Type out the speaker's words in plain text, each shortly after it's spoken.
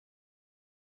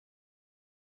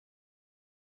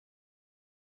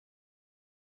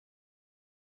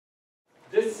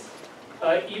This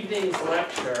evening's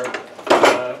lecture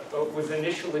was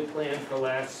initially planned for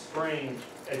last spring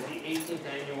as the 18th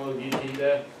annual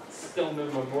Yedida Stillman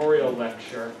Memorial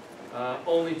Lecture,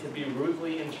 only to be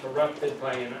rudely interrupted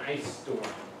by an ice storm,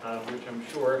 which I'm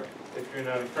sure, if you're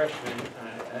not a freshman,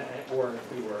 or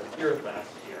if we were here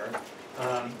last year,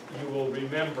 you will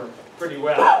remember pretty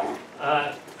well.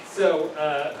 So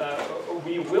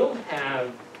we will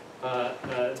have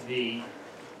the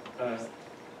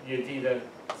Yedida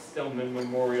Stillman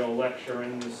Memorial Lecture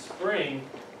in the spring,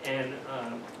 and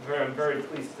I'm very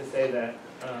pleased to say that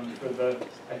for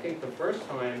I think the first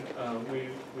time,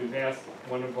 we've asked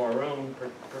one of our own,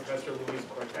 Professor Luis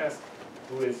Cortez,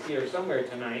 who is here somewhere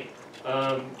tonight,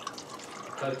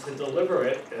 to deliver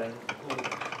it.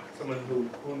 Someone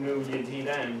who knew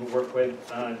Yedida and who worked with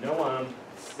Noam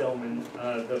Stillman,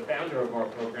 the founder of our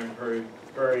program,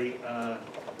 very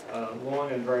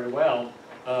long and very well.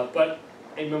 But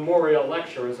a memorial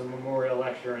lecture is a memorial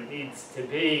lecture. It needs to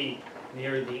be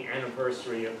near the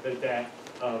anniversary of the death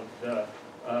of the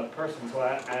person,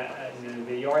 so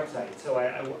the yard site. So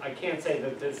I can't say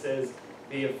that this is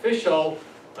the official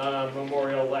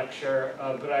memorial lecture,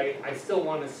 but I still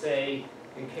want to say,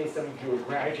 in case some of you are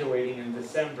graduating in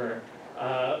December,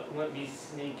 let me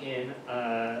sneak in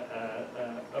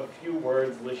a few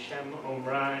words, L'Shem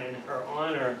Omra, in her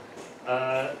honor.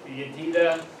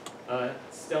 Yedida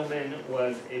Stillman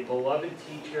was a beloved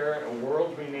teacher, a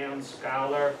world-renowned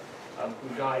scholar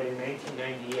who died in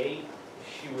 1998.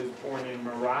 She was born in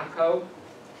Morocco,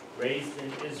 raised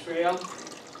in Israel,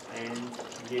 and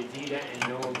Yedida and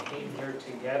Noam came here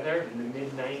together in the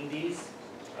mid-90s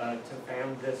to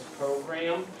found this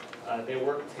program. They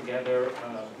worked together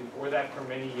before that for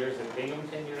many years at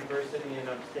Binghamton University in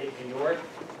upstate New York,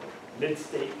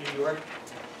 mid-state New York.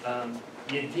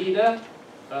 Yedida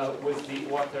was the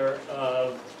author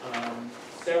of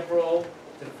several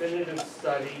definitive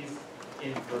studies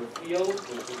in her field,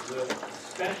 which is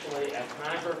especially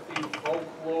ethnography,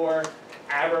 folklore,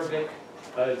 Arabic,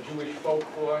 Jewish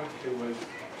folklore. She was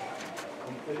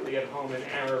completely at home in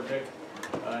Arabic,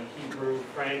 Hebrew,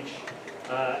 French,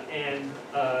 and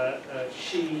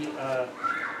she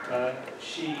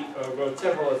wrote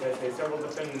several, as I say, several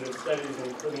definitive studies,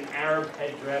 including Arab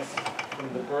headdress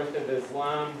from the birth of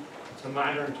Islam to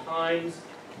modern times.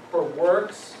 Her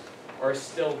works are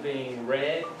still being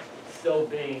read, still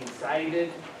being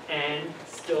cited, and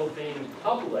still being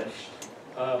published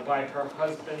by her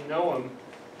husband, Noam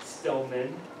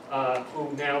Stillman,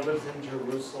 who now lives in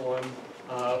Jerusalem,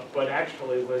 but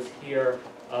actually was here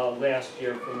last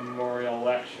year for the memorial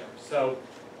lecture. So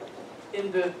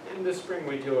in the spring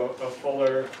we do a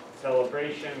fuller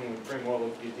celebration. We bring all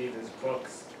of Yedida's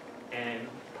books and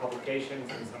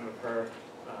publications and some of her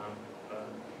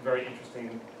very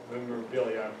interesting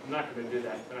memorabilia. I'm not going to do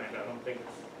that tonight. I don't think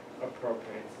it's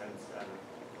appropriate since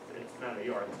it's not a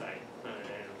yard site, not an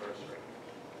anniversary.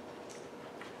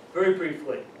 Very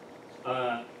briefly,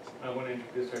 I want to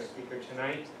introduce our speaker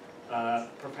tonight,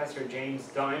 Professor James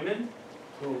Diamond,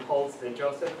 who holds the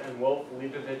Joseph and Wolf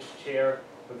Leibovich Chair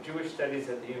of Jewish Studies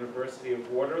at the University of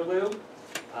Waterloo.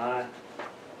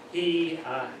 He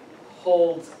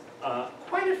holds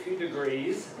quite a few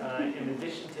degrees. In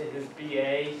addition to his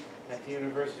BA at the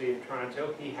University of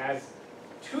Toronto, he has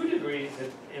 2 degrees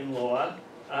in law,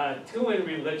 2 in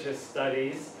religious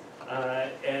studies,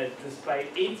 and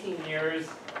despite 18 years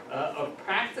of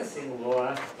practicing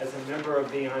law as a member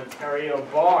of the Ontario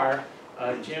Bar.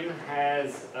 Jim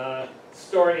has,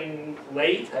 starting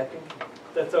late, I think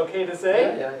that's okay to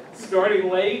say? Yeah. Starting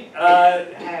late,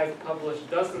 has published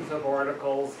dozens of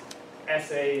articles,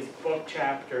 essays, book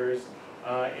chapters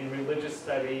in religious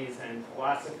studies and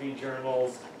philosophy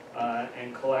journals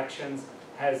and collections,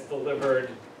 has delivered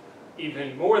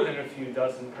even more than a few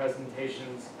dozen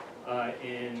presentations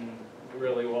in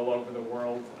really all over the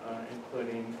world,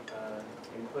 including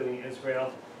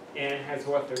Israel, and has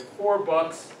authored 4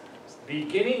 books,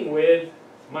 beginning with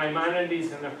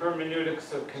Maimonides and the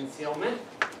Hermeneutics of Concealment.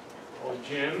 Well,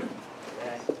 Jim,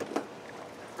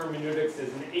 hermeneutics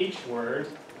is an H word.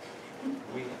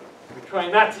 We try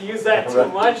not to use that too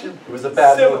much. It was a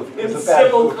bad move. In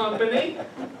civil company,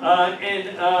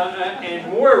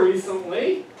 and more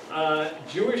recently,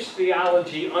 Jewish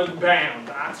Theology Unbound,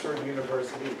 Oxford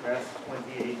University Press,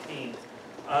 2018.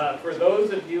 For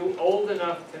those of you old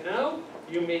enough to know,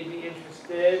 you may be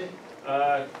interested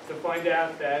to find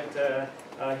out that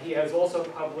he has also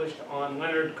published on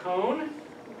Leonard Cohen.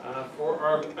 For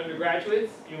our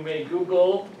undergraduates, you may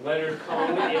Google Leonard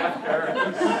Cohen after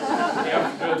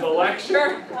the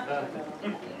lecture.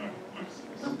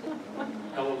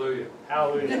 Hallelujah.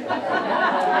 Hallelujah.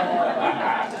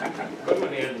 Good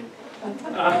one, Andy.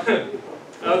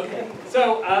 Okay,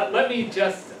 so let me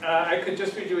just, I could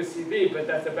just read you a CV, but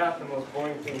that's about the most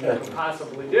boring thing you can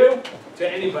possibly do to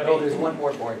anybody. No, there's one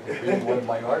more boring thing, reading one of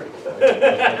my articles.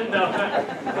 No,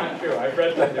 not true. I've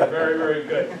read them. They're very, very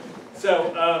good.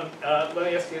 So let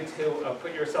me ask you to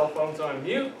put your cell phones on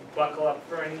mute, buckle up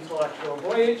for an intellectual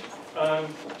voyage,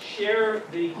 share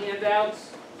the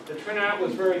handouts. The turnout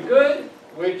was very good,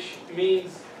 which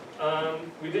means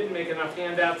we didn't make enough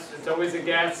handouts. It's always a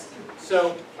guess.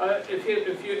 So if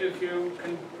you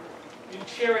can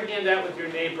share a handout with your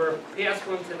neighbor, pass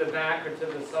one to the back or to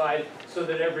the side so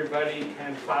that everybody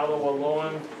can follow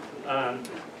along.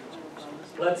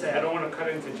 Let's say, I don't want to cut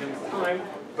into Jim's time,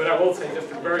 but I will say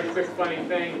just a very quick funny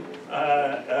thing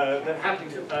that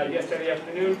happened yesterday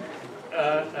afternoon.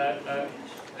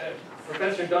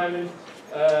 Professor Diamond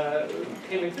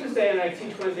came in Tuesday and I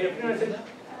teach Wednesday afternoon. I said,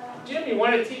 Jim, you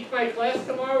want to teach my class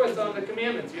tomorrow? It's on the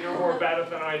commandments. You know more about it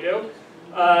than I do.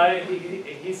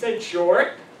 He said,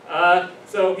 sure.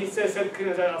 So he says,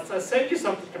 I'll send you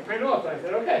something to print off. I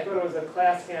said, okay. I thought it was a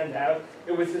class handout.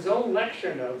 It was his own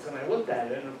lecture notes, and I looked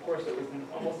at it, and of course it was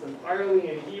almost entirely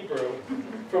in Hebrew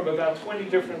from about 20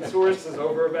 different sources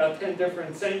over about 10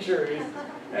 different centuries.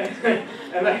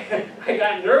 And I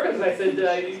got nervous. I said,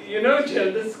 you know,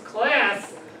 Jim, this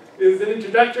class is an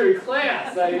introductory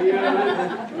class.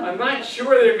 I'm not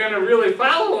sure they're going to really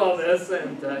follow all this.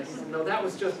 And he said, no, that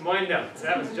was just my notes.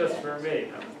 That was just for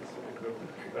me.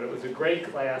 But it was a great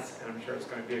class, and I'm sure it's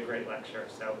going to be a great lecture.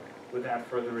 So without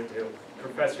further ado,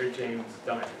 Professor James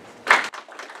Diamond.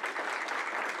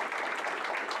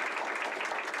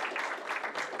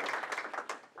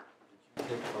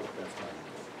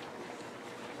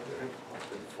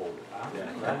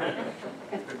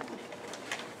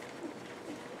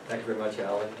 Thank you very much,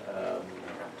 Alan.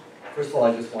 First of all,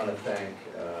 I just want to thank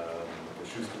the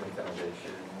Schusterman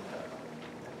Foundation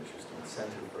and the Schusterman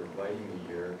Center for inviting me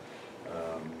here.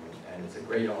 And it's a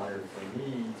great honor for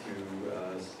me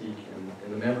to speak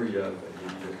in the memory of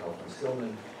Yedida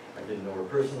Stillman. I didn't know her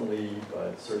personally,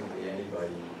 but certainly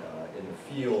anybody in the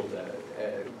field,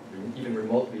 even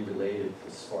remotely related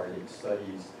to Sephardic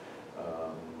studies,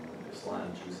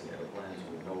 Islam, Jews, and other lands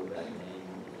would know that name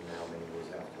even now many years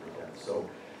after her death. So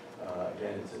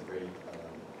again, it's a great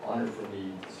honor for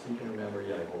me to speak in her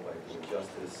memory. I hope I do it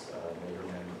justice. May her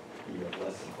memory be a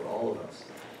blessing for all of us.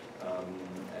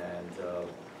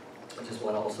 I just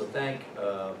want to also thank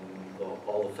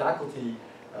all the faculty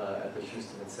at the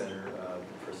Schusterman Center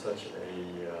for such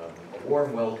a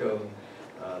warm welcome.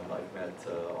 I've met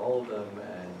all of them,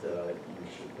 and you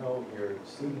should know, your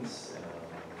students and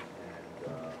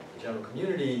the general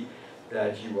community,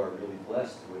 that you are really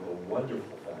blessed with a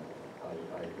wonderful faculty.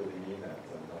 I really mean that.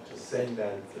 I'm not just saying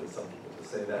that. Some people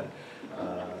just say that.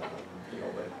 You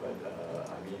know, but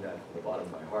I mean that from the bottom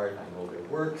of my heart. I know their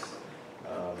works,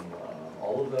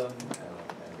 all of them,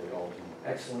 and they all do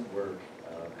excellent work,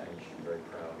 and you should be very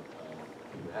proud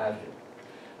who you have here.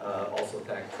 Also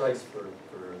thank Trice for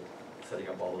setting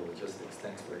up all the logistics.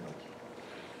 Thanks very much.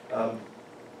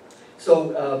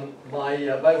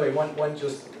 By the way, one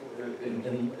just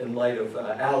in light of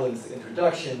Alan's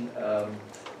introduction,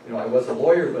 you know, I was a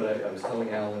lawyer, but I was telling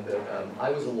Alan that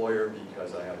I was a lawyer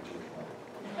because I have a Jewish mother.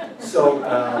 So,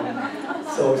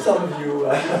 so some of you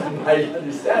might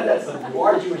understand that. Some of you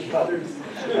are Jewish mothers,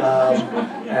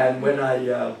 and when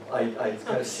I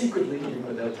kind of secretly, even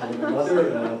without telling my mother,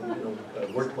 you know,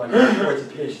 worked my way towards a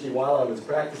PhD while I was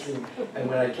practicing. And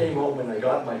when I came home and I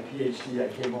got my PhD, I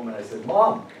came home and I said,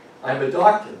 "Mom, I'm a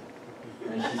doctor."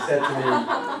 And she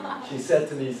said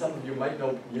to me, some of you might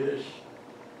know Yiddish.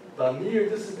 Bamir,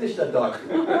 this is nicht a doctor.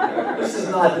 This is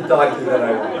not the doctor that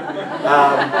I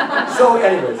want. So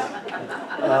anyways,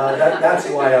 that's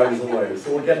why I was a lawyer.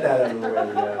 So we'll get that out of the way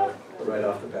right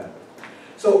off the bat.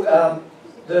 So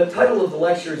the title of the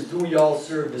lecture is, Do We All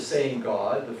Serve the Same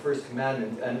God? The First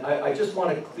Commandment. And I just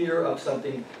want to clear up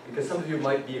something, because some of you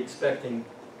might be expecting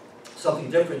something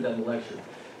different than the lecture.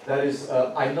 That is,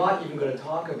 I'm not even going to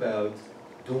talk about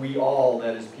do we all,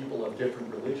 that is, people of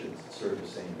different religions, serve the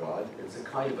same God. It's a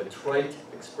kind of a trite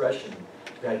expression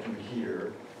that you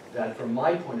hear that, from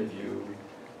my point of view,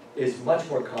 is much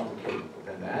more complicated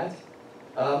than that.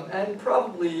 And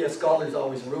probably, scholars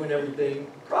always ruin everything,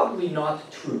 probably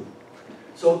not true.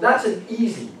 So that's an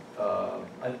easy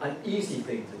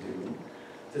thing to do,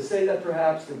 to say that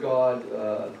perhaps the God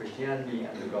of Christianity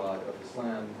and the God of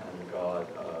Islam and the God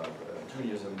of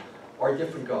Judaism are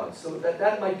different gods. So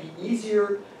that might be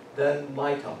easier than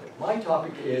my topic. My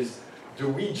topic is, do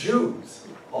we Jews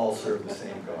all serve the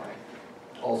same God?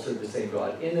 All serve the same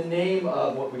God in the name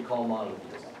of what we call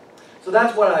monotheism. So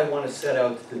that's what I want to set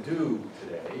out to do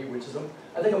today, which is,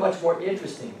 I think, a much more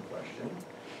interesting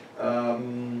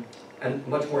question, and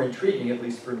much more intriguing, at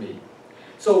least for me.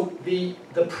 So the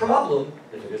problem,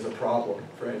 if it is a problem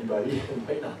for anybody, it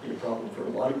might not be a problem for a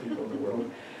lot of people in the world,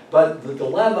 but the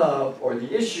dilemma or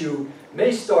the issue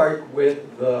may start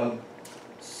with the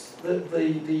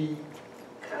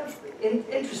kind of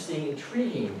interesting,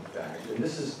 intriguing fact, and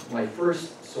this is my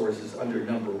first sources under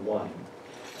number 1,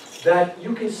 that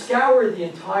you can scour the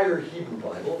entire Hebrew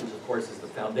Bible, which of course is the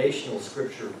foundational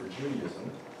scripture for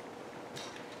Judaism,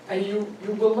 and you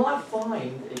will not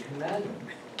find a commandment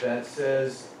that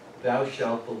says, thou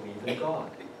shalt believe in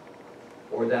God,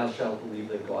 or thou shalt believe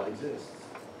that God exists.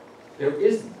 There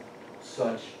isn't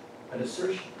such an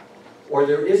assertion, or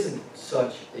there isn't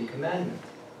such a commandment.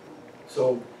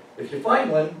 So if you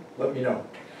find one, let me know.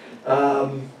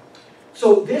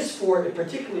 So this,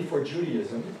 particularly for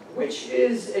Judaism, which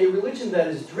is a religion that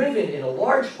is driven in a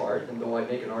large part, and though I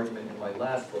make an argument in my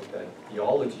last book that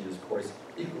theology is, of course,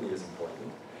 equally as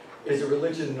important, is a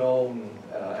religion known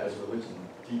as a religion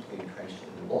deeply entrenched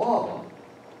in law.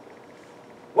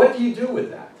 What do you do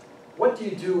with that? What do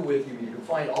you do with, you can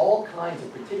find all kinds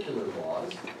of particular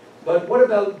laws, but what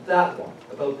about that one,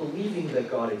 about believing that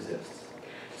God exists?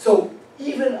 So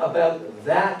even about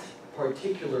that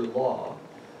particular law,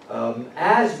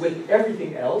 as with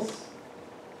everything else,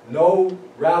 no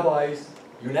rabbis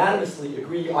unanimously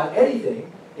agree on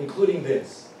anything, including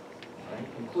this, right?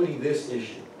 Including this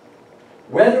issue.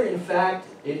 Whether, in fact,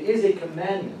 it is a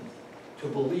commandment to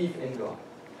believe in God,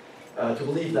 to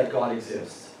believe that God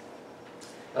exists.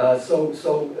 You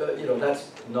know,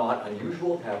 that's not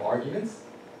unusual to have arguments.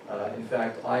 In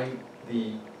fact, I'm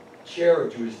the chair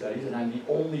of Jewish studies, and I'm the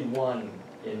only one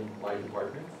in my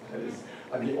department. That is,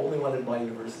 I'm the only one at my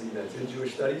university that's in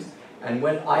Jewish studies. And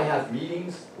when I have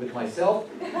meetings with myself,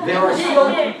 there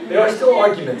are still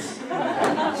arguments.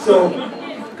 So,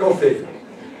 go figure.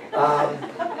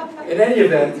 In any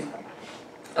event,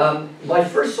 my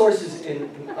first sources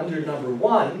under number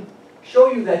 1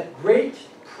 show you that great,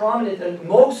 prominent, and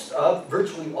most of,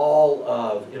 virtually all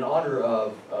of, in honor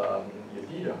of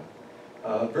Yedida,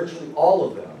 virtually all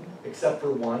of them, except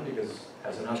for one, because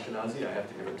as an Ashkenazi, I have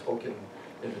to give a token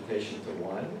invitation to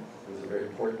one. It was a very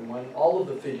important one. All of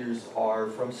the figures are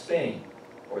from Spain,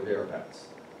 or thereabouts.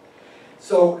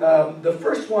 So the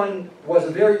first one was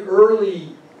a very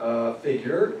early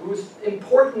figure who was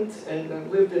important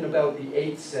and lived in about the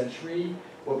 8th century,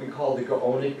 what we call the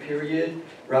Gaonic period.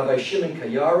 Rabbi Shimon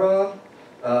Kayara,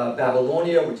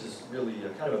 Babylonia, which is really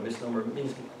kind of a misnomer, it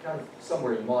means kind of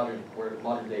somewhere in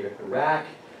modern day Iraq.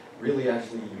 Really,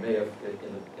 actually, you may have,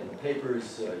 in the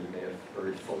papers, you may have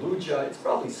heard Fallujah. It's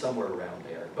probably somewhere around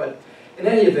there. But in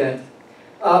any event,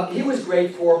 he was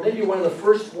great for maybe one of the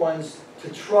first ones to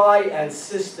try and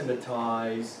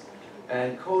systematize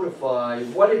and codify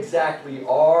what exactly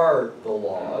are the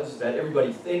laws that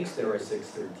everybody thinks there are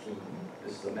 613.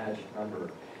 This is a magic number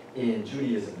in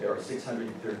Judaism. There are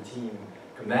 613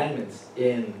 commandments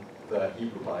in the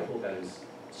Hebrew Bible, that is,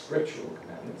 scriptural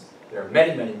commandments. There are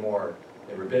many, many more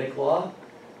in rabbinic law,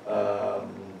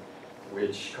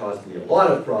 which caused me a lot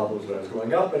of problems when I was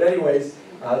growing up. But anyways,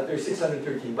 there's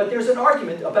 613. But there's an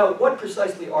argument about what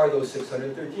precisely are those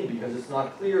 613, because it's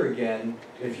not clear, again,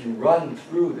 if you run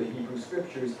through the Hebrew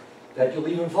scriptures, that you'll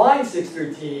even find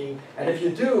 613. And if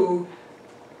you do,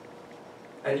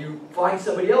 and you find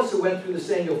somebody else who went through the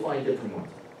same, you'll find different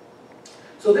ones.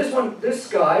 So this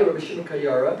guy, Rabbi Shimon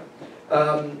Kayara,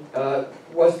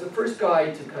 was the first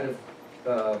guy to kind of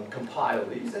compile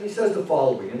these, and he says the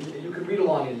following, and you can read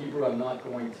along in Hebrew. I'm not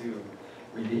going to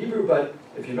read the Hebrew, but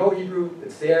if you know Hebrew,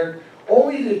 it's there.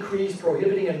 Only the decrees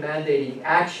prohibiting and mandating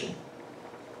action,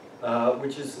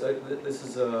 which is, this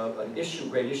is an issue,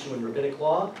 great issue in rabbinic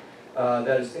law,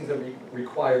 that is things that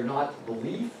require not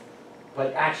belief,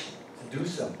 but action, to do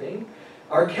something,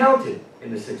 are counted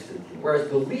in the 613, whereas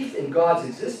belief in God's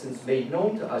existence made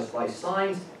known to us by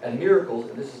signs and miracles,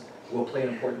 and this will play an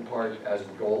important part as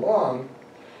we go along,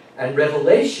 and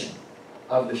revelation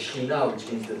of the Shekhinah, which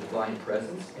means the divine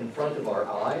presence, in front of our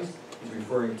eyes. He's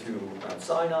referring to Mount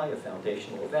Sinai, a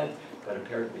foundational event, but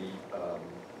apparently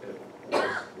it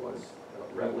was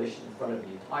a revelation in front of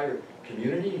the entire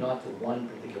community, not to one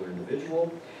particular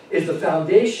individual, is the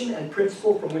foundation and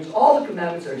principle from which all the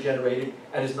commandments are generated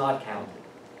and is not counted.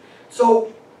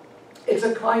 So it's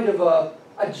a kind of a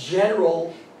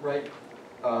general, right,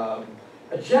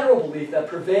 a general belief that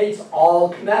pervades all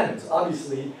commandments.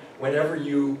 Obviously, whenever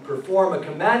you perform a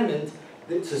commandment,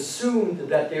 it's assumed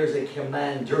that there's a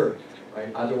commander,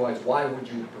 right? Otherwise, why would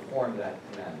you perform that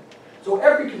commandment? So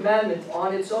every commandment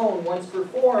on its own, once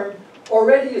performed,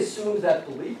 already assumes that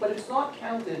belief, but it's not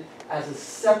counted as a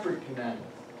separate commandment.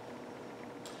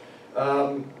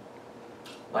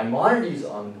 Maimonides,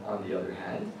 on the other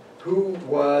hand, who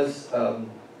was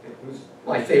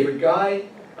my favorite guy.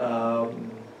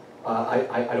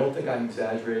 I don't think I'm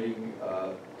exaggerating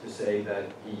to say that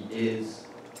he is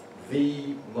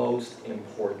the most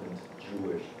important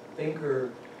Jewish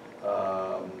thinker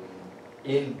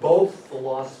in both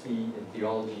philosophy and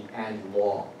theology and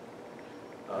law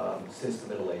since the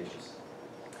Middle Ages.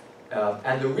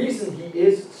 And the reason he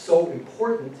is so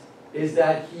important is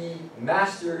that he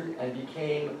mastered and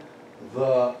became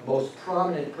the most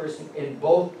prominent person in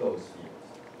both those fields.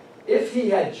 If he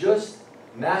had just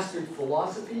mastered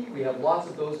philosophy, we have lots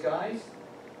of those guys.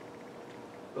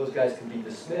 Those guys can be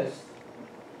dismissed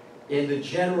in the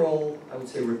general, I would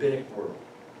say, rabbinic world.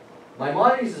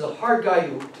 Maimonides is a hard guy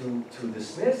to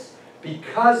dismiss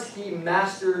because he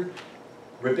mastered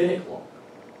rabbinic law.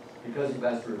 Because he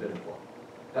mastered rabbinic law.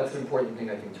 That's an important thing,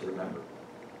 I think, to remember.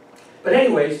 But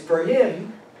anyways, for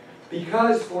him,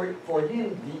 because for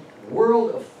him, the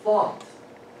world of thought,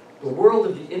 the world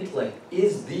of the intellect,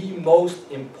 is the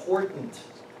most important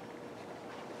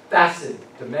facet,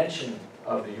 dimension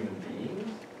of the human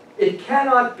being. It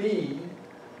cannot be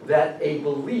that a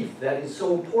belief that is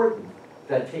so important,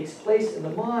 that takes place in the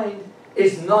mind,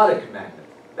 is not a commandment.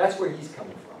 That's where he's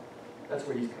coming from. That's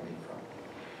where he's coming from.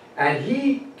 And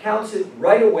he counts it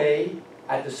right away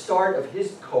at the start of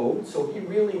his code, so he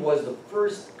really was the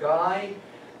first guy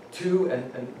to,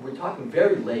 and we're talking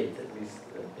very late, at least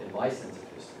in my sense of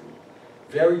history,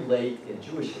 very late in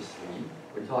Jewish history,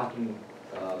 we're talking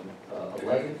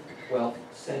 11th, 12th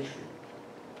century.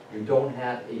 You don't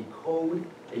have a code,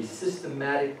 a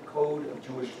systematic code of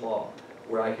Jewish law,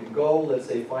 where I can go, let's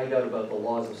say, find out about the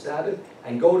laws of Sabbath,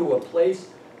 and go to a place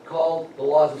called the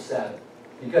laws of Sabbath.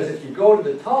 Because if you go to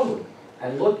the Talmud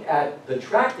and look at the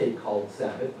tractate called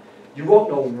Sabbath, you won't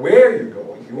know where you're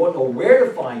going, you won't know where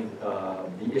to find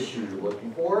the issue you're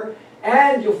looking for,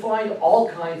 and you'll find all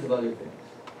kinds of other things.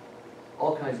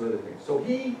 All kinds of other things. So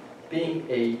he,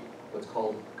 being what's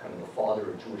called kind of the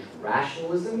father of Jewish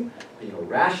rationalism, being a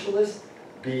rationalist,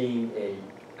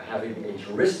 having a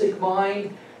juristic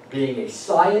mind, being a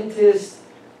scientist,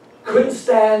 couldn't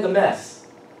stand the mess.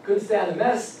 Couldn't stand the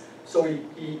mess, so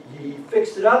he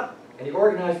fixed it up and he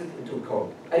organized it into a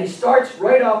code. And he starts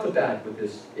right off the bat with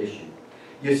this issue.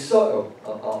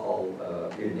 I'll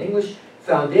read in English.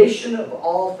 Foundation of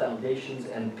all foundations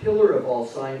and pillar of all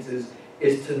sciences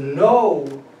is to know,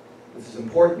 this is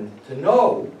important, to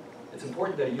know, it's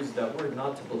important that he uses that word,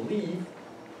 not to believe,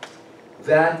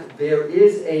 that there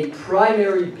is a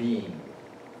primary being.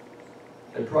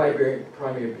 A primary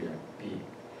being.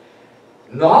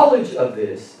 Knowledge of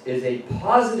this is a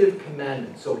positive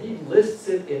commandment. So he lists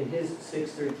it in his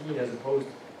 613 as opposed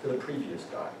to the previous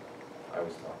guy I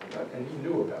was talking about. And he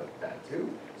knew about that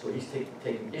too. So he's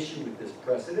taking issue with this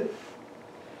precedent.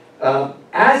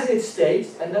 As it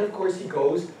states, and then of course he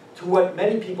goes to what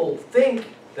many people think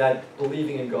that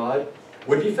believing in God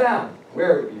would be found.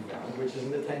 Where it would be found, which is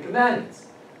in the Ten Commandments.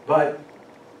 But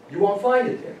you won't find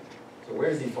it there. So where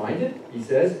does he find it? He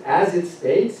says, as it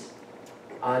states,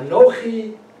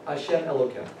 Anochi Hashem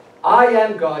Elokem. I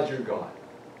am God, your God.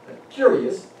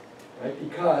 Curious, right?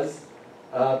 Because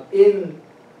in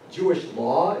Jewish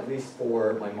law, at least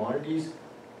for Maimonides,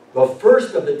 the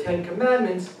first of the Ten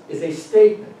Commandments is a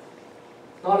statement.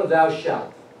 It's not a thou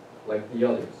shalt, like the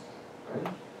others.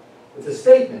 Right? It's a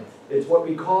statement. It's what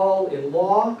we call in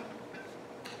law,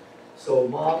 so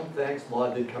mom, thanks,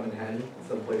 law did come in handy in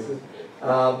some places,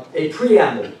 a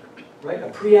preamble, right? A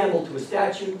preamble to a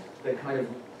statute that kind of,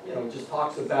 just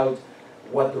talks about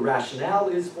what the rationale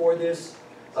is for this.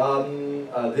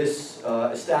 This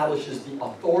establishes the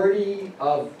authority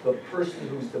of the person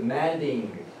who's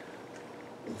demanding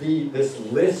this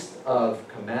list of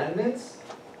commandments.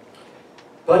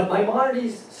 But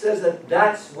Maimonides says that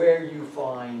that's where you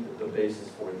find the basis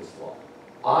for this law.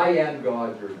 I am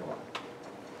God, your God.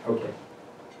 Okay.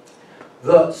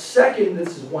 The second,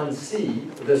 this is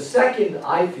 1C, the second,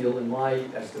 I feel, in my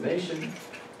estimation,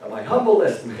 my humble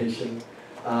estimation,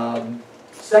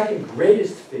 second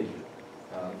greatest figure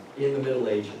in the Middle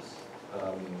Ages,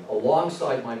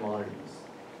 alongside Maimonides.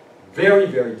 Very,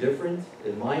 very different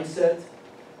in mindset.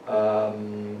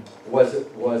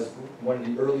 Was one of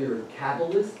the earlier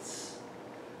Kabbalists,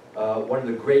 one of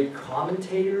the great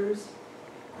commentators,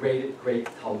 great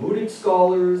Talmudic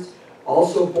scholars,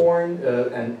 also born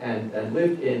and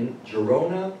lived in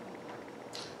Girona.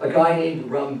 A guy named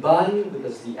Ramban,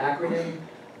 because the acronym,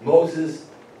 Moses,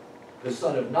 the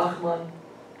son of Nachmanides.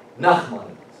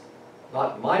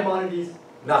 Not Maimonides,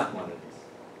 Nachmanides.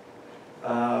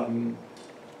 And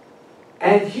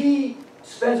he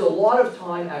spends a lot of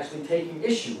time actually taking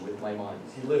issue with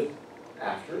Maimonides. He lived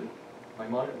after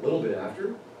Maimonides, a little bit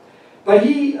after. But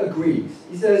he agrees.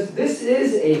 He says, this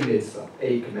is a mitzvah,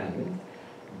 a commandment.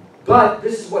 But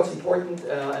this is what's important,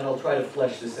 and I'll try to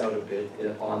flesh this out a bit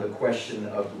on the question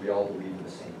of do we all believe in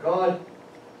the same God.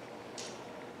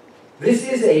 This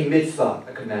is a mitzvah,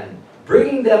 a commandment.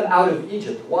 Bringing them out of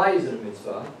Egypt. Why is it a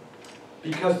mitzvah?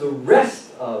 Because the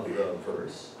rest of the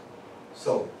verse,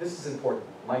 so this is important.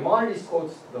 Maimonides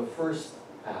quotes the first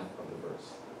half of the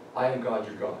verse. I am God,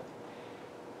 your God.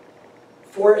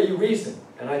 For a reason,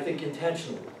 and I think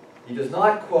intentionally. He does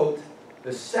not quote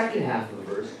the second half of the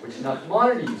verse, which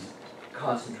Nachmanides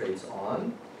concentrates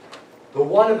on. The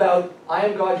one about, I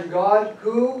am God, your God,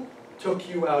 who took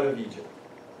you out of Egypt,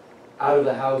 out of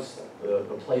the house, the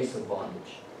place of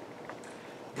bondage.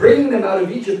 Bringing them out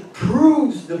of Egypt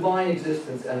proves divine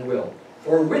existence and will.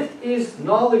 For with his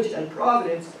knowledge and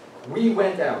providence, we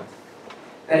went out.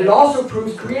 And it also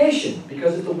proves creation,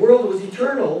 because if the world was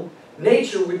eternal,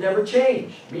 nature would never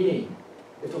change. Meaning,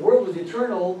 if the world was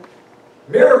eternal,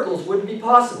 miracles wouldn't be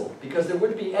possible, because there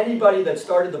wouldn't be anybody that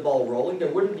started the ball rolling.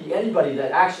 There wouldn't be anybody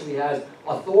that actually has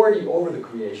authority over the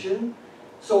creation.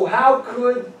 So how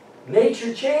could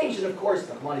nature change? And of course,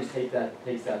 Nachmanides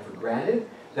takes that for granted,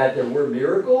 that there were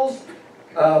miracles.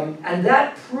 And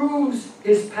that proves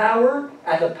his power,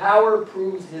 and the power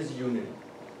proves his unity.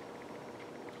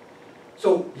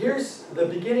 So here's the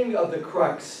beginning of the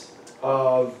crux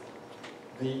of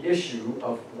the issue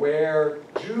of where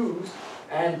Jews,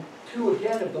 and two,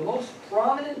 again, of the most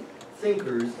prominent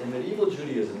thinkers in medieval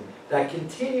Judaism that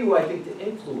continue, I think, to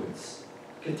influence,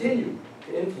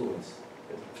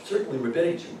 certainly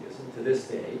Rabbinic Judaism to this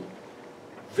day,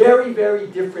 very, very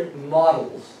different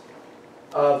models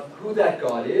of who that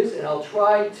God is, and I'll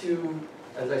try to,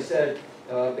 as I said,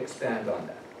 expand on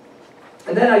that.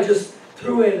 And then I just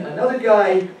threw in another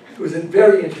guy who's a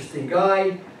very interesting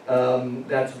guy.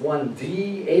 That's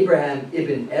 1D, Abraham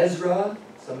ibn Ezra.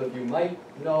 Some of you might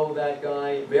know that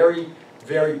guy. Very,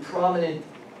 very prominent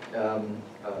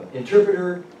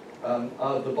interpreter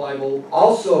of the Bible.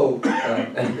 Also,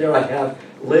 and there I have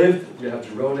lived, you have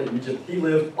Gerona, Egypt. He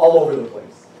lived all over the place.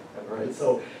 Right?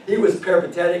 So he was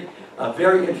peripatetic, a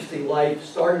very interesting life.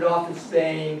 Started off in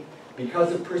Spain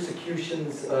because of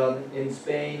persecutions in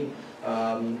Spain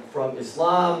from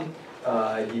Islam.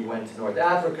 He went to North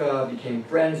Africa, became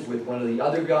friends with one of the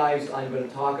other guys I'm going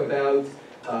to talk about,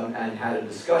 and had a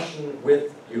discussion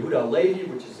with Yehuda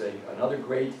Levi, which is another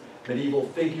great medieval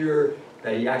figure,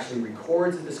 that he actually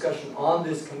records a discussion on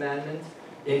this commandment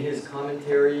in his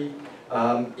commentary.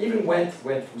 Even went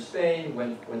from Spain,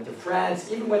 went to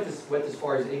France, even went as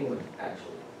far as England,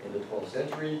 actually, in the 12th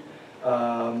century.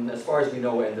 As far as we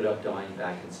know, ended up dying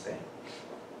back in Spain.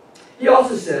 He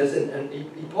also says, and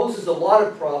he poses a lot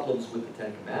of problems with the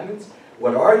Ten Commandments.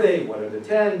 What are they? What are the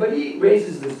 10? But he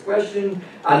raises this question,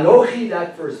 Anochi,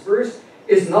 that first verse,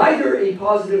 is neither a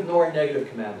positive nor a negative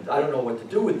commandment. I don't know what to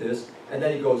do with this. And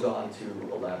then he goes on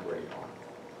to elaborate on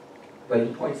it. But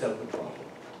he points out the problem.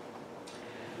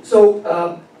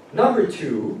 So, number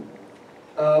 2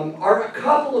 are a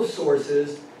couple of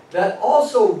sources that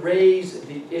also raise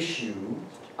the issue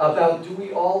about do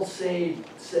we all serve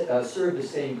the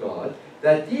same God,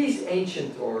 that these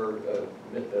ancient or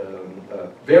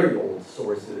very old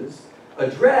sources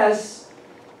address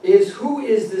is who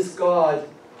is this God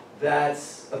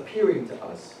that's appearing to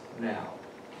us now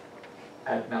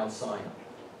at Mount Sinai.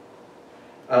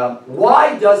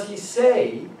 Why does he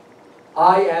say,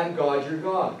 I am God your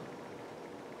God?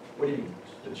 What do you mean?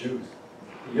 The Jews,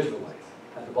 the Israelites,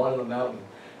 at the bottom of the mountain.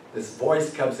 This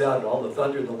voice comes out, and all the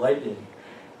thunder and the lightning,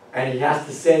 and he has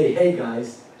to say, hey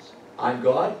guys, I'm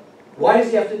God. Why does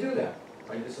he have to do that?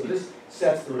 Right? So this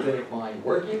sets the rabbinic mind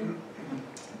working.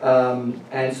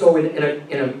 And so in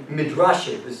a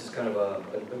midrashic, this is kind of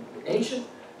an ancient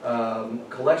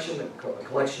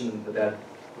collection that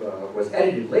was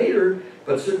edited later,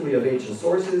 but certainly of ancient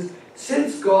sources.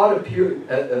 Since God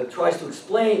tries to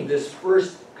explain this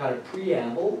first kind of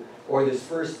preamble, or this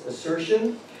first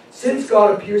assertion, since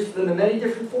God appears to them in many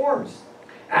different forms.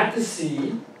 At the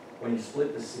sea, when he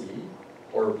split the sea,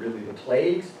 or really the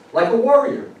plagues, like a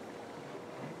warrior.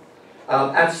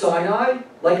 At Sinai,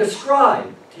 like a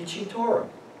scribe, teaching Torah.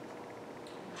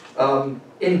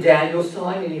 In Daniel's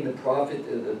time, meaning the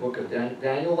prophet, the book of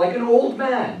Daniel, like an old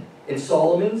man. In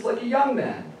Solomon's, like a young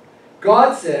man.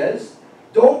 God says,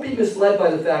 don't be misled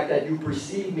by the fact that you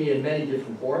perceive me in many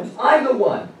different forms. I'm the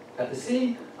one at the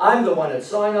sea. I'm the one at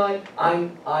Sinai.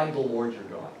 I'm the Lord your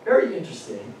God. Very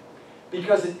interesting,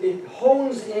 because it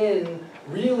hones in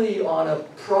really on a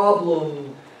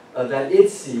problem that it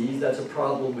sees that's a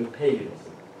problem with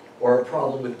paganism or a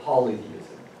problem with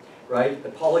polytheism, right? The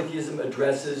polytheism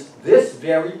addresses this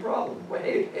very problem. Well,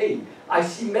 hey, I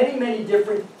see many, many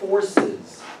different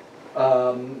forces,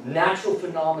 natural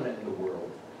phenomena in the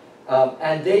world,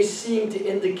 and they seem to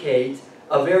indicate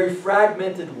a very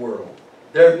fragmented world.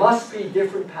 There must be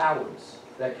different powers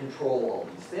that control all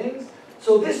these things.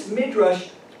 So this midrash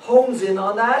hones in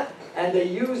on that, and they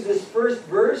use this first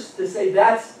verse to say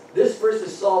this verse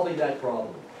is solving that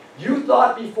problem. You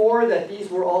thought before that these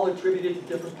were all attributed to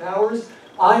different powers.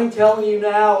 I'm telling you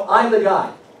now, I'm the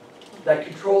guy that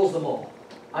controls them all.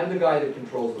 I'm the guy that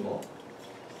controls them all.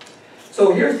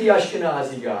 So here's the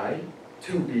Ashkenazi guy,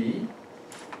 2b.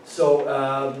 So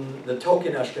the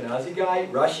token Ashkenazi guy,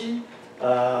 Rashi,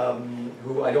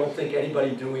 who I don't think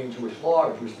anybody doing Jewish law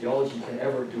or Jewish theology can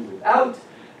ever do without.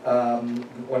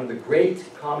 One of the great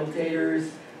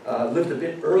commentators, lived a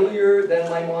bit earlier than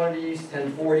Maimonides,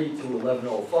 1040 to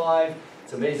 1105.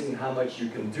 It's amazing how much you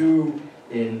can do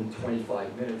in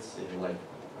 25 minutes in your life.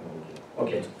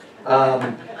 Okay.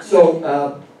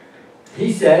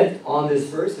 He said on this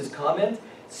verse, his comment,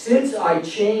 since I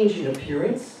change in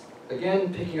appearance,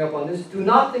 again picking up on this, do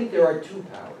not think there are two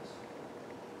powers.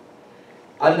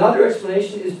 Another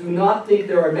explanation is do not think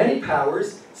there are many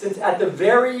powers, since at the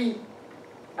very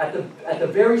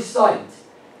sight,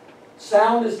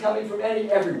 sound is coming from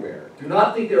everywhere. Do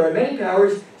not think there are many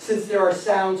powers, since there are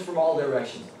sounds from all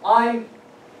directions. I'm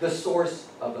the source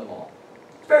of them all.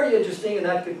 It's very interesting, and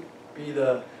that could be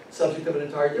the subject of an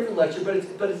entirely different lecture,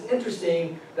 but it's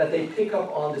interesting that they pick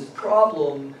up on this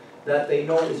problem that they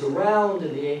know is around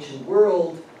in the ancient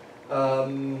world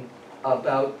on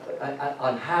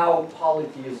how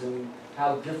polytheism,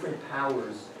 how different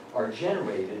powers are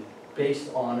generated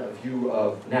based on a view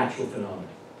of natural phenomena.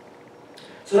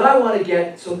 So now I want to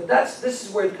get, this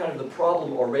is where kind of the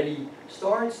problem already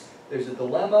starts. There's a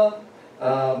dilemma,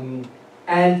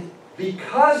 and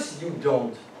because you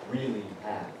don't really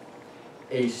have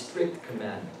a strict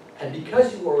commandment, and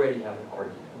because you already have an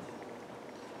argument,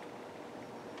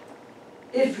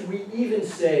 if we even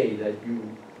say that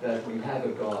we have a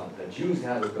God, that Jews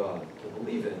have a God to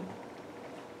believe in,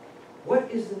 what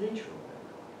is the nature of that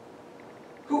God?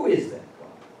 Who is that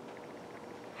God?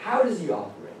 How does he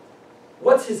operate?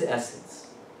 What's his essence?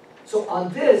 So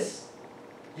on this,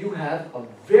 you have a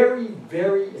very,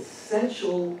 very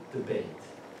essential debate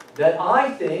that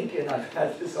I think, and I've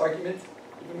had this argument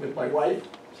even with my wife,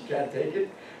 she can't take it,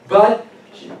 but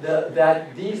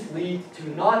that these lead to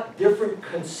not different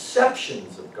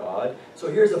conceptions of God. So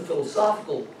here's a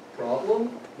philosophical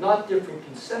problem, not different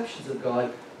conceptions of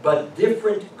God, but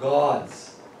different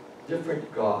gods.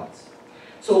 Different gods.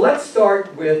 So let's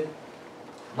start with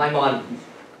Maimonides,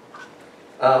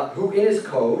 who in his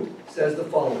code says the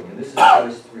following, and this is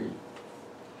verse 3.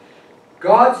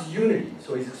 God's unity,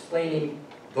 so he's explaining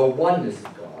the oneness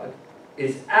of God,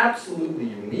 is absolutely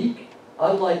unique,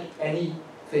 unlike any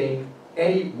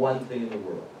one thing in the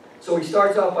world. So he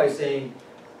starts off by saying,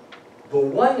 the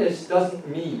oneness doesn't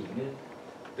mean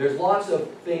there's lots of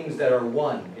things that are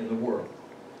one in the world.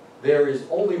 There is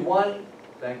only one,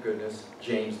 thank goodness,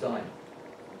 James Diamond.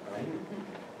 Right?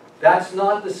 That's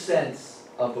not the sense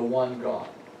of the one God.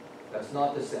 That's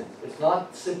not the sense. It's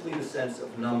not simply the sense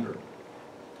of number.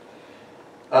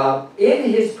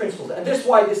 In his principles, and this is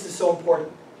why this is so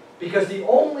important, because the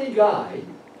only guy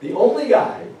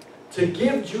to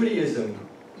give Judaism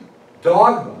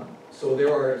dogma, so there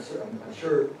are, I'm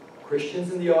sure,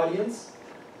 Christians in the audience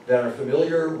that are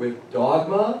familiar with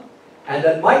dogma and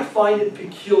that might find it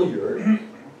peculiar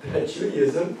that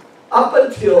Judaism, up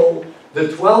until the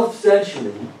 12th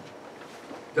century,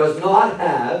 does not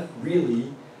have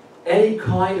really any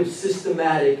kind of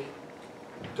systematic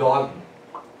dogma,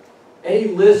 any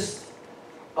list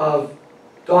of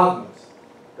dogmas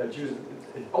that Jews,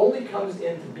 it only comes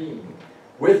into being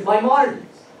with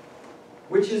Maimonides,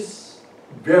 which is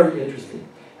very interesting.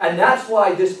 And that's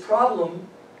why this problem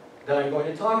that I'm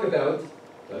going to talk about,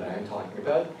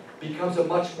 becomes a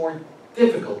much more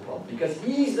difficult problem, because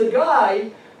he's the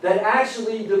guy that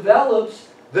actually develops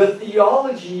the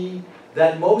theology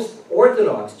that most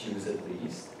Orthodox Jews, at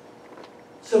least,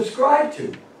 subscribe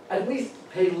to, at least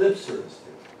pay lip service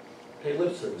to.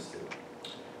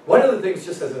 One of the things,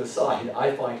 just as an aside,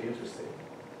 I find interesting,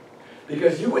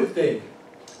 because you would think,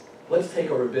 let's take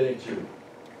a rabbinic Jew.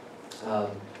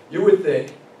 You would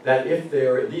think that if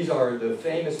these are the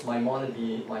famous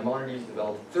Maimonides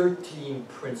developed 13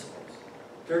 principles.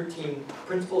 13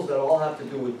 principles that all have to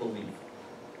do with belief,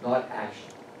 not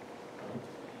action.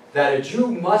 That a Jew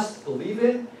must believe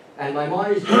in, And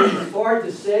Maimonides goes as far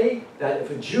to say that if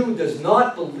a Jew does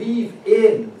not believe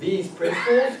in these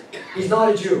principles, he's not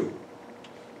a Jew.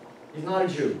 He's not a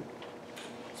Jew.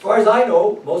 As far as I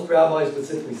know, most rabbis would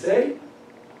simply say,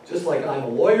 just like I'm a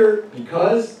lawyer,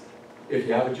 because if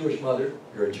you have a Jewish mother,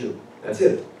 you're a Jew. That's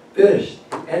it. Finished.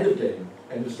 End of game.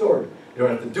 End of story. You don't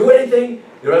have to do anything.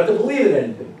 You don't have to believe in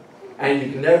anything. And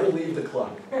you can never leave the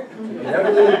club. You can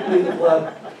never leave the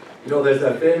club. You know, there's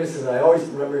that famous, and I always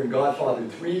remember in Godfather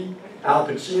 3, Al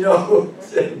Pacino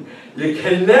saying, you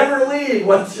can never leave.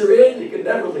 Once you're in, you can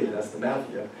never leave. That's the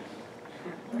mafia.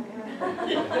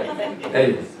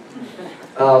 Anyways.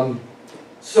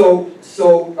 So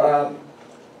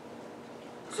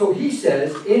he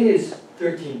says, in his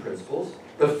 13 principles,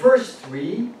 the first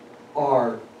 3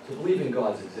 are to believe in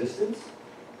God's existence,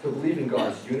 to believe in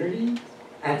God's unity,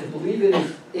 and to believe in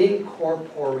his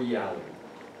incorporeality.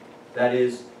 That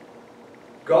is,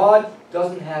 God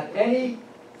doesn't have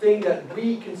anything that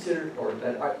we consider, or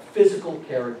that are physical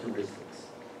characteristics,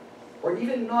 or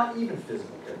even not even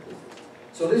physical characteristics.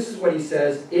 So this is what he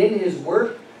says in his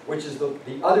work, which is the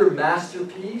other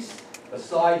masterpiece,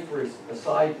 aside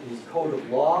his code of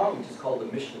law, which is called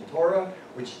the Mishnah Torah,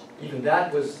 which even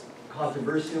that was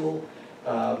controversial,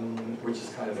 which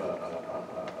is kind of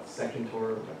a second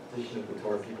Torah, a repetition of the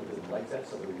Torah. People didn't like that,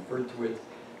 so they referred to it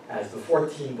as the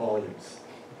 14 volumes.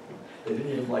 They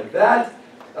didn't even like that.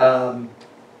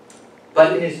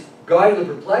 But in his Guide to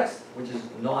the Perplexed, which is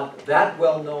not that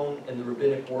well known in the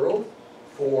rabbinic world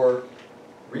for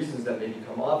reasons that may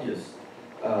become obvious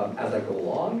as I go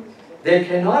along, there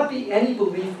cannot be any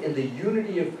belief in the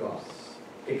unity of God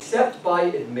except by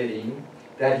admitting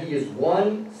that he is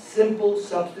one simple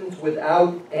substance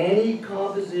without any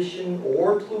composition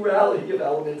or plurality of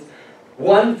elements,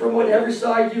 one from whatever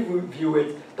side you view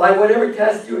it, by whatever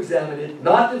test you examine it,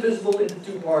 not divisible into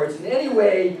 2 parts in any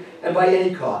way and by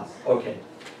any cause. Okay,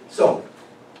 so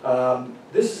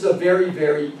this is a very,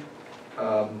 very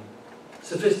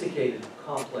sophisticated,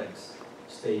 complex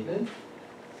statement.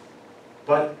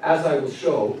 But as I will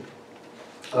show,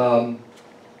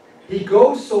 he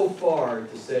goes so far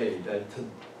to say that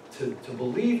to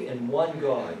believe in one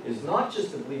God is not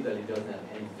just to believe that he doesn't have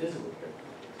any physical characteristics,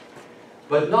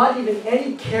 but not even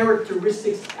any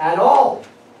characteristics at all.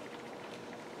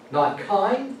 Not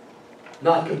kind,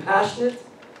 not compassionate,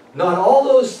 not all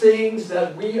those things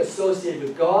that we associate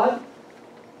with God.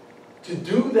 To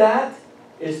do that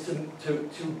is to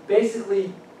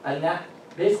basically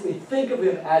think of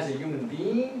him as a human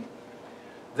being.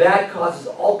 That causes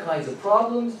all kinds of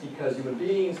problems because human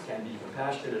beings can be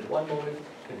compassionate at one moment,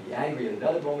 can be angry at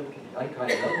another moment, can be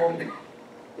unkind at another moment.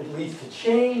 It leads to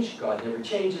change. God never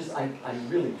changes. I'm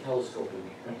really telescoping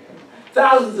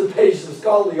thousands of pages of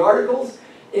scholarly articles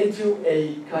into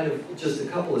a kind of just a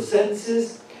couple of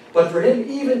sentences. But for him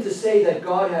even to say that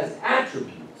God has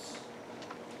attributes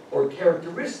or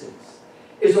characteristics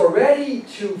is already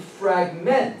to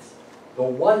fragment the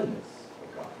oneness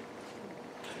of God.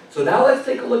 So now let's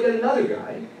take a look at another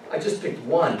guy. I just picked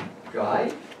one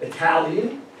guy,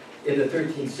 Italian, in the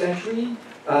 13th century,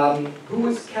 who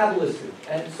was Kabbalistic.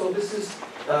 And so this is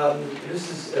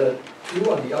 2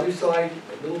 on the other side,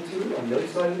 a little 2 on the other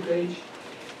side of the page.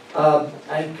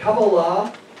 And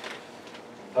Kabbalah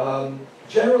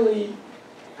generally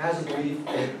has a belief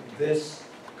in this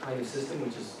kind of system,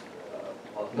 which is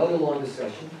another long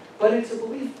discussion, but it's a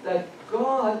belief that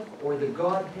God, or the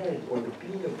Godhead, or the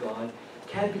being of God,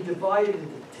 can be divided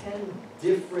into 10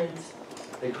 different,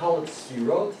 they call it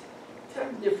sphirot,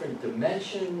 10 different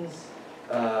dimensions,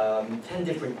 10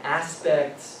 different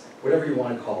aspects, whatever you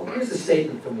want to call it. Here's a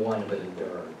statement from one, but there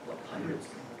are hundreds.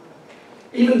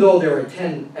 Even though there are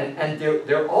 10, and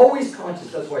they're always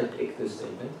conscious, that's why I picked this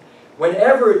statement,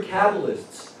 whenever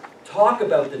Kabbalists talk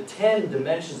about the 10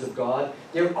 dimensions of God,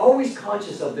 they're always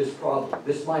conscious of this problem,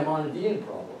 this Maimonidean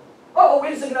problem. Oh,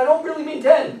 wait a second, I don't really mean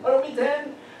 10. I don't mean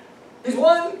 10. He's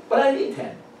 1, but I mean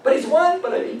 10. But he's 1,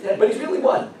 but I mean 10. But he's really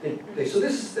 1. So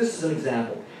this is an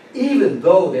example. Even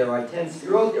though there are 10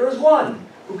 spheres, there is one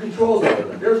who controls all of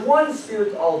them. There's one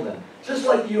spirit to all of them. Just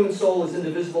like the human soul is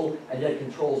indivisible and yet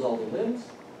controls all the limbs.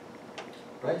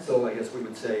 Right? So I guess we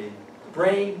would say the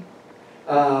brain.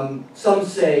 Some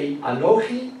say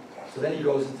Anochi. So then he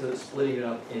goes into splitting it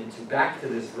up into back to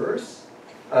this verse.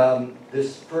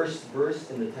 This first verse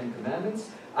in the 10 Commandments.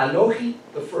 Anochi,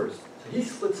 the first. So he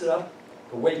splits it up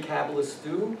the way Kabbalists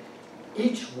do.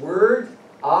 Each word,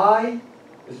 I,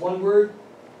 is one word.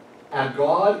 And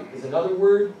God is another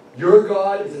word. Your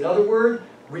God is another word.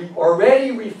 We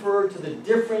already refer to the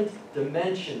different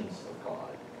dimensions of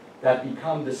God that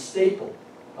become the staple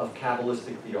of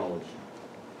Kabbalistic theology.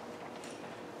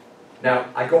 Now,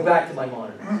 I go back to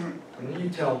Maimonides. And then you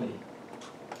tell me.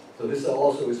 So this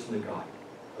also is from the guide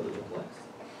of the perplexed.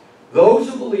 Those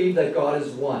who believe that God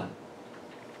is one,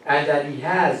 and that he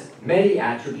has many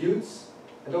attributes,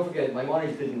 and don't forget,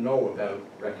 Maimonides didn't know about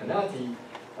Recanati,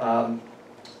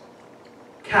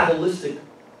 Kabbalistic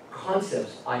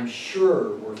concepts, I'm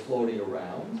sure, were floating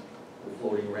around,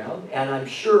 and I'm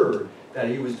sure that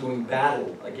he was doing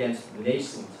battle against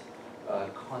nascent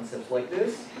concepts like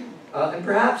this. And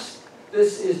perhaps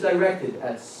this is directed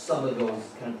at some of those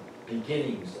kind of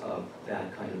beginnings of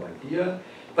that kind of idea.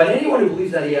 But anyone who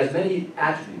believes that he has many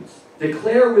attributes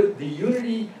declare with the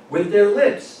unity with their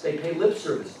lips. They pay lip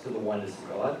service to the oneness of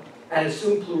God and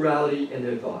assume plurality in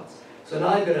their thoughts. So now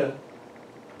I'm going to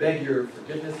beg your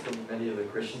forgiveness from many of the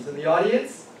Christians in the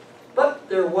audience, but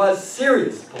there was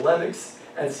serious polemics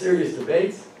and serious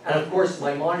debates. And of course,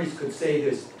 Maimonides could say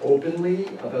this openly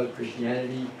about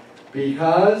Christianity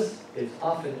because it's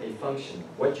often a function.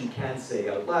 What you can say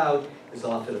out loud is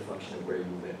often a function of where you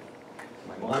live.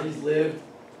 So Maimonides lived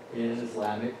in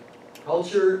Islamic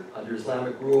culture, under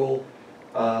Islamic rule.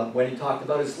 When he talked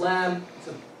about Islam, it's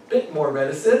a bit more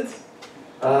reticent.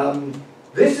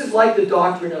 This is like the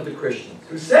doctrine of the Christians,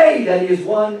 who say that he is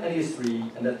one and he is three,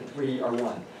 and that the three are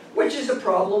one, which is a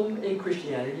problem in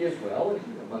Christianity as well,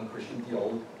 among Christian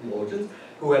theologians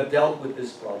who have dealt with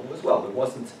this problem as well.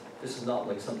 This is not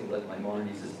like something that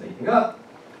Maimonides is making up.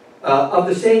 Of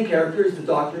the same character is the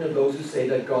doctrine of those who say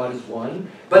that God is one,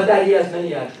 but that he has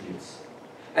many attributes,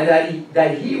 and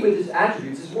that he with his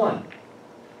attributes is one,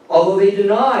 although they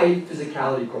deny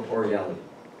physicality, corporeality.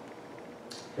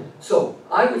 So,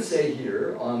 I would say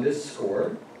here, on this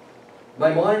score,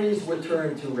 Maimonides would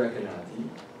turn to Recanati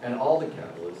and all the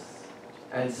Kabbalists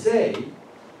and say,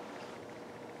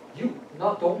 you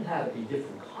don't have a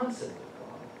different concept of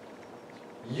God.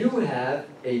 You have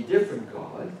a different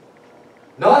God.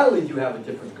 Not only do you have a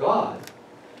different God,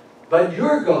 but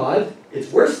your God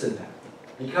is worse than that.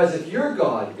 Because if your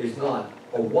God is not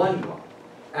a one God,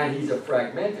 and he's a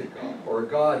fragmented God, or a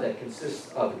God that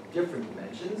consists of different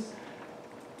dimensions,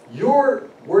 you're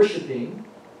worshiping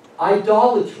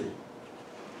idolatry.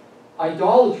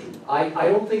 Idolatry. I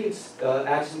don't think it's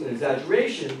actually an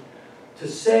exaggeration to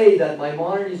say that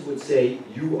Maimonides would say,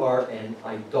 you are an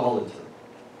idolater.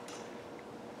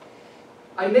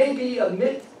 I may be a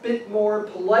bit more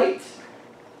polite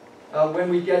when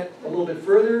we get a little bit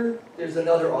further. There's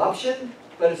another option,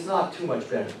 but it's not too much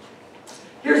better.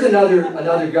 Here's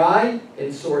another guy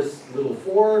in source little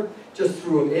 4, just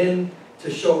threw him in to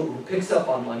show who picks up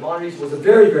on Maimonides, was a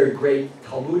very, very great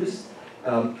Talmudist,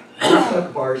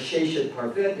 Bar Sheshet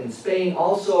Parvet in Spain,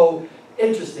 also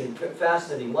interesting,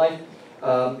 fascinating life.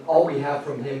 All we have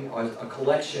from him is a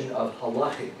collection of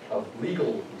halachic, of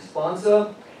legal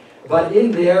responsa, but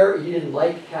in there he didn't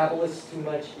like Kabbalists too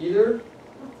much either.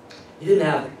 He didn't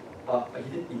have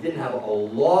a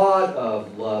lot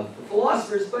of love for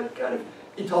philosophers, but kind of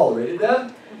he tolerated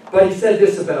them. But he said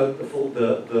this about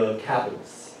the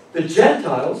Kabbalists. The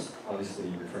Gentiles, obviously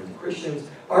referring to Christians,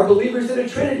 are believers in a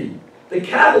Trinity. The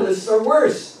Kabbalists are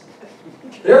worse.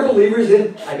 They're believers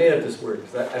in, I made up this word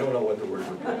because I don't know what the word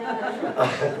would be.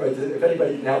 But if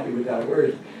anybody can help me with that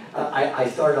word, I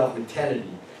started off with tenity,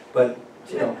 but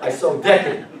I saw a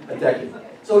decade.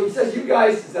 So he says, you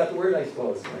guys, is that the word? I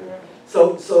suppose. Right?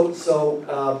 So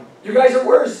you guys are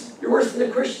worse. You're worse than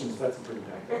the Christians. That's a pretty bad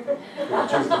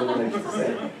choose the middle name to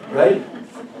say, right?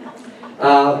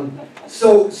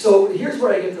 So here's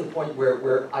where I get to the point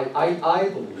where I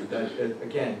believe that,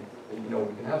 again, we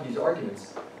can have these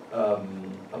arguments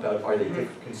about are they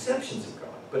different conceptions of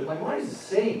God. But Maimonides is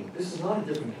saying this is not a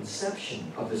different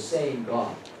conception of the same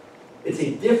God. It's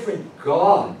a different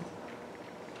God.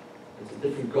 It's a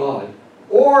different God.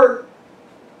 Or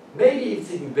maybe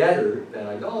it's even better than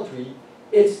idolatry.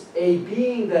 It's a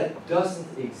being that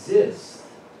doesn't exist.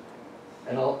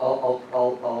 And I'll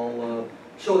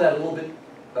show that a little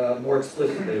bit more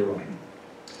explicit later on.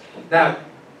 Now,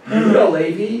 Yedida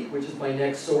Levi, which is my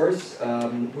next source,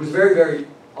 who's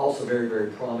also very,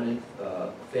 very prominent,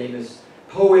 famous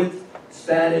poet,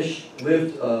 Spanish,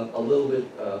 lived a little bit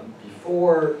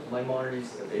before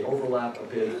Maimonides. They overlap a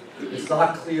bit. It's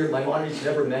not clear. Maimonides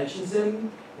never mentions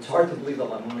him. It's hard to believe that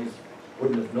Maimonides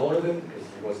wouldn't have known of him because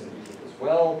he wasn't in Egypt as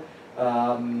well.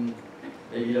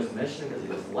 Maybe he doesn't mention him because he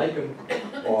doesn't like him,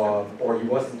 or he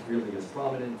wasn't really as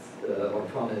prominent or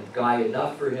prominent guy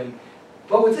enough for him.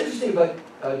 But what's interesting about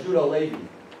Yedida Levi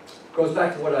goes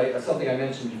back to something I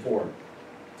mentioned before,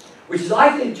 which is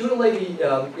I think Yedida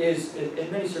Levi is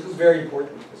in many circles very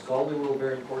important. In the scholarly world,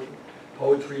 very important.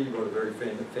 Poetry, he wrote a very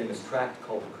famous tract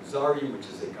called the Kuzari, which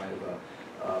is a kind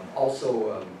of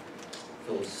also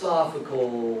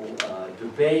philosophical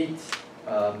debate.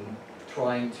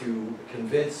 trying to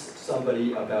convince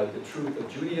somebody about the truth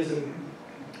of Judaism.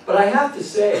 But I have to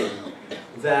say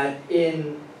that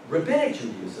in Rabbinic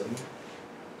Judaism,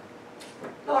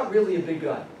 not really a big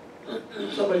guy.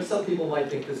 Some people might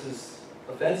think this is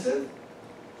offensive,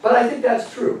 but I think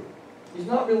that's true. He's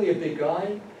not really a big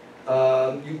guy.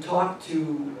 You talk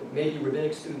to maybe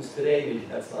rabbinic students today, maybe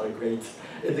that's not a great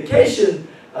indication.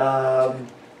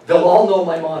 They'll all know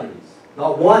Maimonides.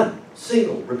 Not one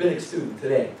single rabbinic student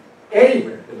today,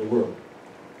 anywhere in the world,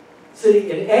 sitting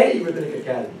in any rabbinic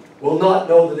academy, will not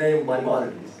know the name of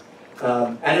Maimonides.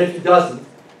 And if he doesn't,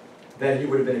 then he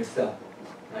would have been expelled.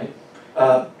 Right?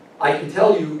 I can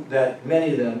tell you that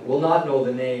many of them will not know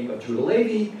the name of Judah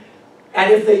Levi,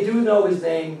 and if they do know his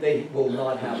name, they will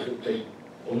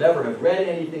never have read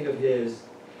anything of his.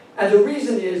 And the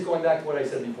reason is, going back to what I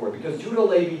said before, because Judah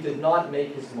Levi did not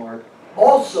make his mark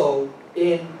also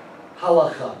in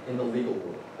halacha, in the legal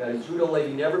world. That is, Judah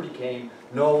Levi never became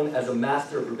known as a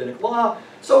master of rabbinic law.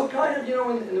 So kind of,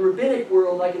 in the rabbinic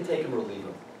world, I can take him or leave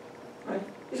him. Right?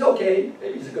 He's okay.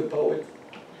 Maybe he's a good poet.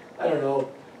 I don't know.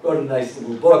 Wrote a nice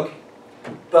little book.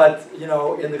 But, in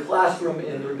the classroom,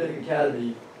 in the rabbinic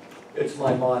academy, it's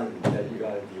Maimonides that you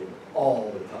got to deal with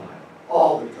all the time.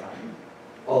 All the time.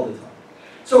 All the time.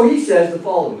 So he says the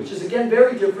following, which is again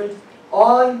very different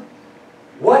on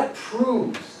what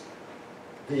proves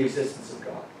the existence of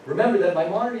God. Remember that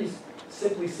Maimonides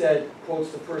simply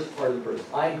quotes the first part of the verse,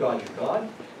 I am God, your God,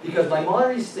 because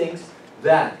Maimonides thinks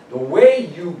that the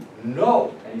way you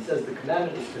know, and he says the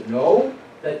commandment is to know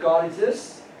that God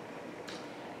exists,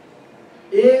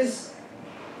 is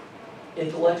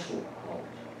intellectual knowledge.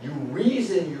 You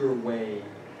reason your way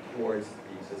towards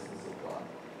the existence of God.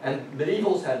 And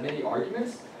medievals had many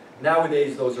arguments.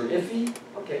 Nowadays, those are iffy.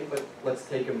 Okay, but let's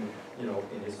take them,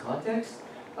 in his context.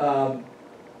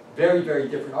 Very, very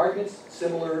different arguments.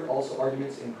 Similar, also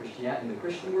arguments in the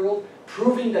Christian world,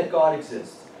 proving that God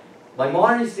exists.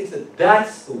 Maimonides thinks that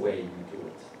that's the way you do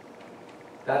it.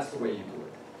 That's the way you do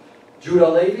it. Judah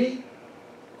Levi,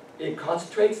 it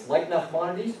concentrates, like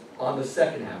Nachmanides, on the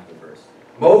second half of the verse.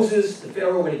 Moses, the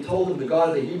Pharaoh, when he told him, the God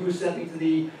of the Hebrews sent me to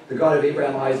thee, the God of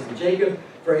Abraham, Isaac, and Jacob.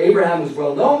 For Abraham was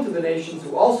well known to the nations,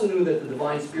 who also knew that the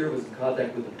divine spirit was in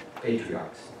contact with the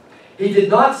patriarchs. He did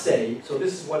not say, so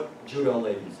this is what Judah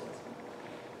Levi says.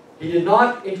 He did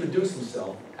not introduce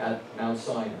himself at Mount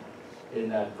Sinai in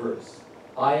that verse.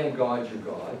 I am God, your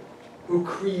God, who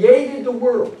created the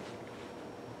world.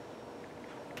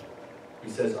 He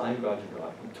says, I am God, your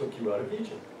God, who took you out of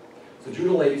Egypt. So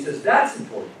Judah Levi says, that's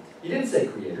important. He didn't say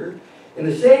creator. In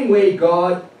the same way,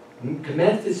 God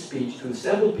commenced his speech to the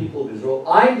assembled people of Israel,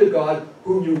 I am the God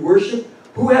whom you worship,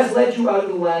 who has led you out of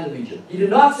the land of Egypt. He did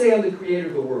not say, I'm the creator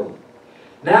of the world.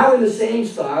 Now in the same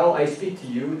style, I speak to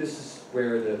you. This is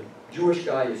where the Jewish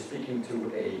guy is speaking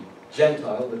to a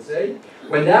Gentile, let's say.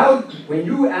 When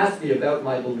you asked me about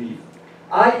my belief,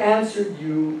 I answered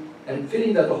you, and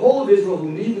fitting that the whole of Israel who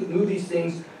knew these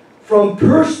things from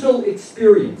personal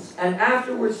experience, and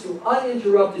afterwards through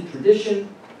uninterrupted tradition,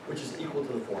 which is equal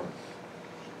to the former.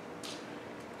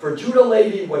 For Judah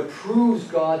Levi, what proves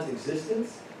God's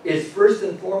existence is first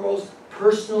and foremost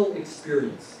personal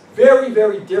experience. Very,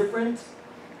 very different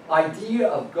idea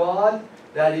of God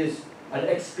that is an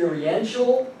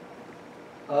experiential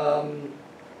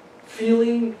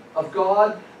feeling of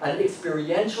God, an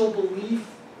experiential belief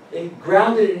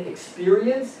grounded in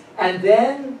experience, and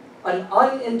then an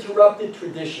uninterrupted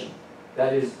tradition.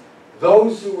 That is,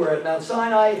 those who were at Mount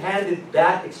Sinai handed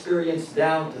that experience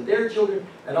down to their children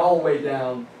and all the way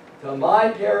down to my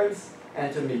parents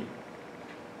and to me.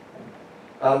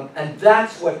 And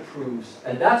that's what proves,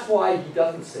 and that's why he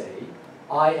doesn't say,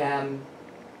 I am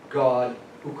God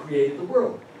who created the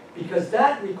world. Because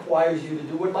that requires you to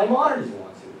do what Maimonides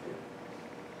wants you to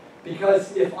do.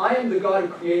 Because if I am the God who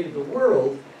created the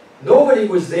world, nobody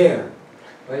was there.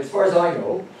 Right? As far as I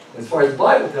know, as far as the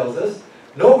Bible tells us,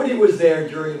 nobody was there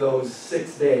during those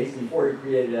 6 days before he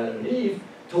created Adam and Eve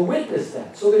to witness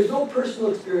that. So there's no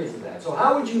personal experience of that. So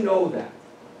how would you know that?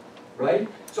 Right?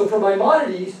 So for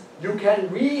Maimonides, you can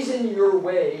reason your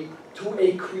way to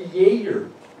a creator.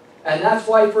 And that's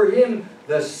why for him,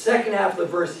 the second half of the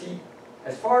verse, he,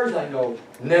 as far as I know,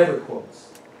 never quotes.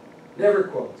 Never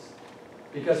quotes.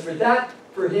 Because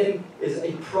for him, is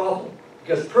a problem.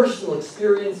 Because personal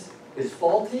experience is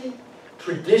faulty.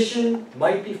 Tradition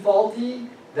might be faulty.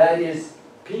 That is,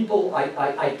 people,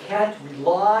 I can't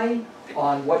rely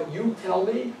on what you tell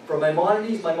me. For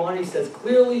Maimonides, Maimonides says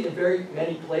clearly in very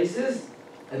many places,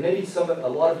 and maybe a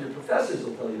lot of your professors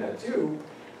will tell you that too,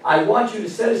 I want you to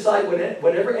set aside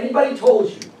whatever anybody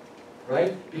told you,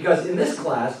 right? Because in this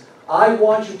class, I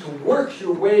want you to work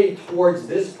your way towards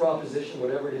this proposition,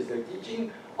 whatever it is they're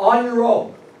teaching, on your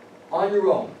own. On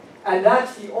your own. And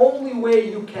that's the only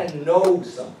way you can know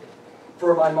something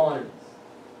for Maimonides.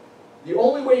 The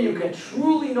only way you can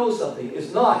truly know something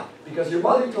is not because your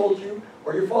mother told you,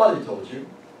 or your father told you,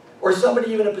 or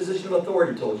somebody even in a position of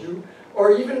authority told you,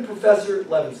 or even Professor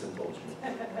Levinson told you.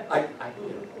 I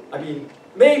mean,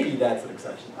 maybe that's an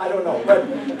exception. I don't know.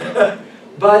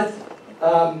 But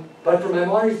for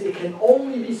Maimonides, it can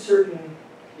only be certain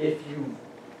if you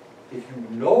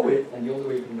know it, and the only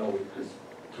way you can know it is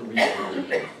to read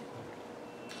it.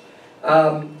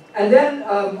 And then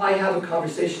I have a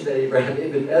conversation that Abraham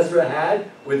Ibn Ezra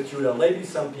had with Judah Levi.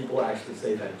 Some people actually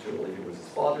say that Judah Levi was his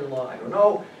father-in-law. I don't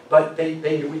know. But they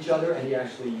knew each other, and he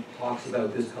actually talks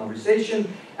about this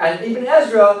conversation. And Ibn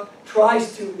Ezra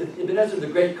Ibn Ezra, the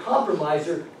great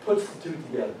compromiser, puts the two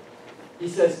together. He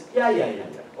says, yeah.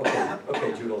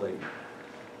 Okay, Judah Levi.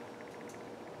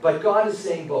 But God is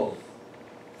saying both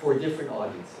for different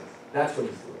audiences. That's what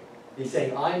he's doing. He's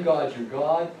saying, I'm God, you're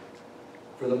God,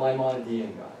 for the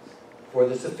Maimonidean guys. For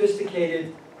the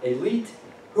sophisticated elite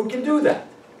who can do that.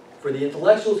 For the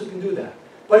intellectuals who can do that.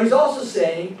 But he's also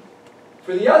saying,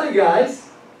 for the other guys,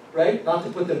 right, not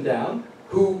to put them down,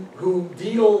 who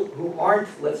aren't,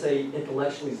 let's say,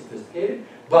 intellectually sophisticated,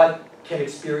 but can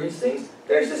experience things,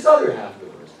 there's this other half of the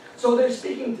verse. So they're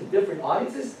speaking to different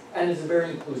audiences, and it's a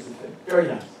very inclusive thing. Very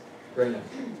nice. Very nice.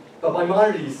 But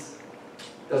Maimonides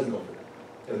doesn't go for that.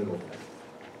 Doesn't go for that.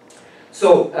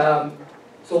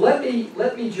 So let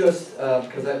me just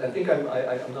because I think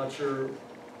I'm not sure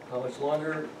how much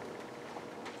longer.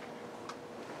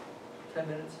 10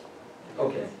 minutes.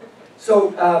 Okay.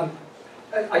 So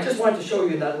I just wanted to show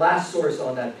you that last source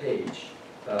on that page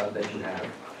that you have.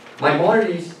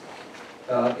 Maimonides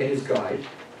in his guide.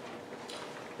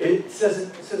 It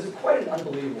says quite an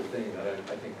unbelievable thing that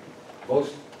I think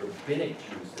most rabbinic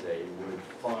Jews today would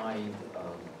find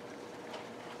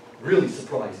really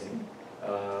surprising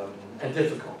and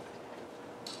difficult.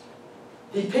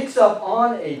 He picks up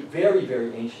on a very,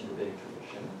 very ancient rabbinic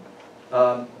tradition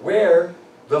where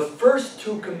the first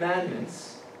two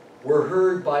commandments were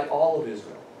heard by all of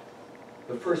Israel.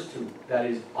 The first two, that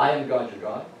is, I am God your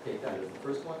God, take that as the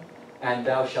first one, and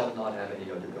thou shalt not have any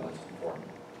other gods before me.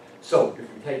 So, if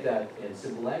we take that in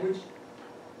simple language,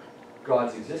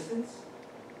 God's existence,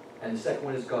 and the second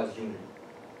one is God's unity,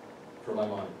 for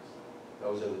Maimonides.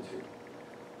 Those are the two.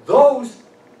 Those,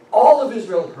 all of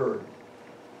Israel heard.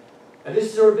 And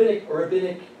this is a rabbinic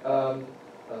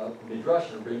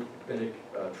midrash, a rabbinic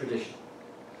tradition.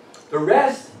 The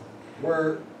rest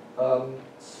were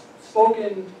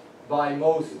spoken by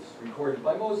Moses, recorded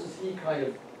by Moses. He kind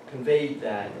of conveyed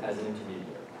that as an intermediary.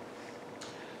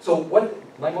 So what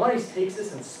Maimonides takes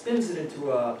this and spins it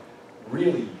into a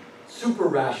really super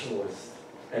rationalist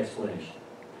explanation.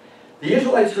 The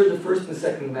Israelites heard the first and the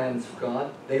second commandments of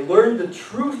God. They learned the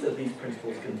truth of these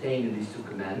principles contained in these two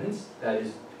commandments, that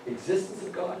is, existence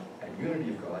of God and unity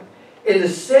of God, in the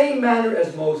same manner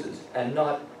as Moses, and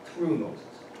not through Moses.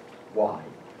 Why?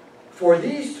 For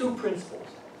these two principles,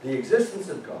 the existence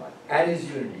of God and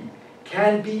his unity,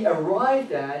 can be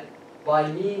arrived at by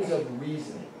means of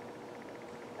reasoning.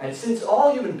 And since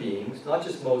all human beings, not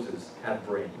just Moses, have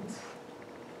brains,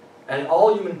 and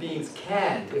all human beings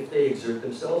can, if they exert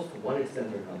themselves to one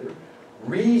extent or another,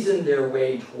 reason their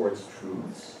way towards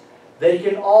truths, they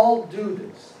can all do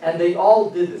this. And they all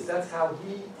did this. That's how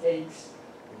he takes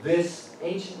this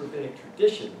ancient rabbinic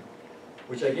tradition,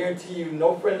 which I guarantee you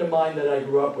no friend of mine that I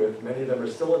grew up with, many of them are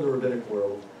still in the rabbinic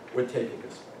world, would take it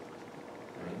this way.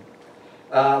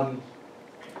 Right?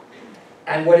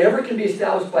 And whatever can be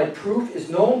established by proof is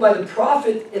known by the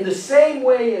prophet in the same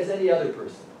way as any other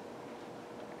person.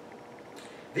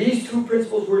 These two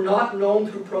principles were not known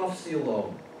through prophecy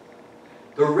alone.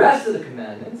 The rest of the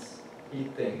commandments, he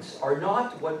thinks, are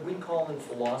not what we call in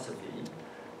philosophy,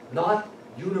 not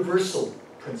universal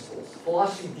principles.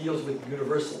 Philosophy deals with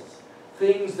universals,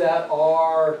 things that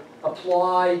are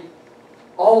applied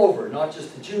all over, not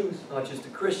just to Jews, not just to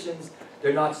Christians.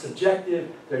 They're not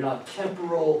subjective, they're not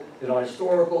temporal, they're not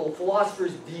historical.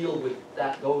 Philosophers deal with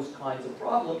those kinds of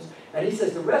problems. And he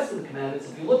says the rest of the commandments,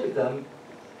 if you look at them,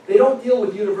 they don't deal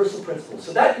with universal principles.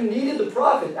 So that you needed the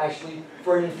prophet, actually,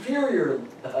 for an inferior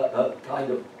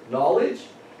kind of knowledge,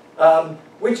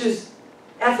 which is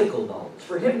ethical knowledge.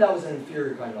 For him, that was an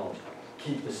inferior kind of knowledge.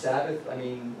 Keep the Sabbath, I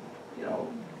mean, you know,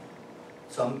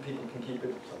 some people can keep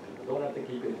it, some people don't have to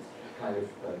keep it. It's kind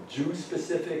of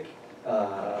Jew-specific.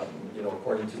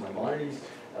 According to Maimonides,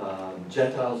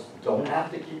 Gentiles don't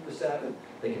have to keep the Sabbath.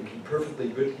 They can be perfectly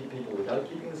good people without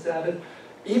keeping the Sabbath.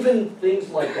 Even things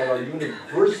like that are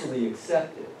universally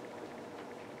accepted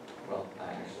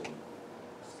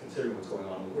considering what's going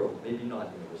on in the world. Maybe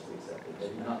not universally accepted,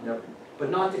 maybe not never, but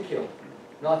not to kill,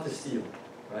 not to steal,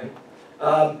 right?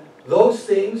 Those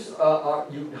things are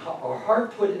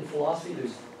hard put in philosophy.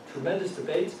 There's tremendous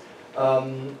debates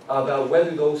about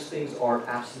whether those things are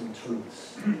absolute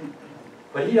truths.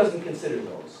 But he doesn't consider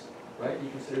those, right? He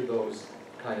considers those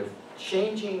kind of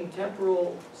changing,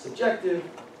 temporal, subjective.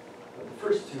 But the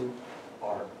first two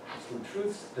are absolute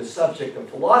truths, the subject of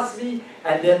philosophy,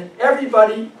 and then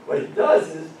everybody, what he does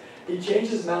is, he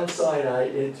changes Mount Sinai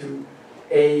into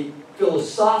a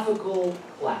philosophical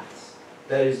class.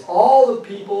 That is, all the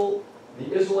people,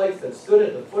 the Israelites that stood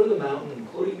at the foot of the mountain,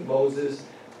 including Moses,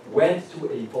 went to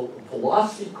a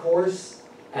philosophy course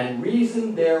and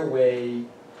reasoned their way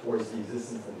towards the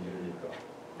existence and the unity of God.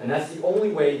 And that's the only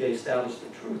way they established the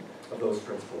truth of those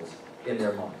principles in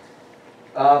their mind.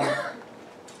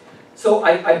 So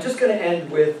I'm just going to end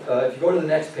with, if you go to the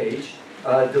next page,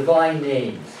 divine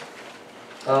names.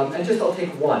 And just I'll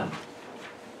take one.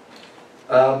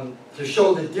 To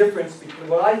show the difference between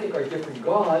what I think are different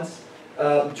gods,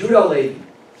 Judah-Levi.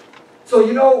 So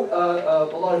you know,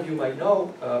 a lot of you might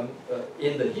know,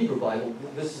 in the Hebrew Bible,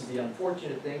 this is the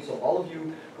unfortunate thing, so all of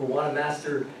you who want to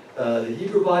master the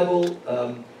Hebrew Bible,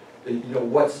 you know,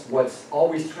 what's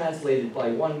always translated by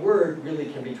one word really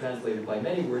can be translated by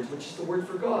many words, which is the word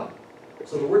for God.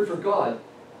 So the word for God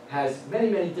has many,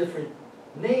 many different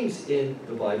names in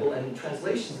the Bible, and in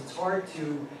translations it's hard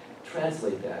to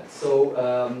translate that. So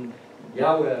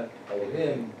Yahweh,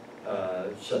 Elohim,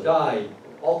 Shaddai,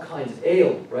 all kinds of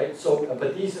El, right? So,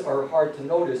 but these are hard to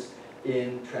notice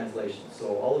in translation.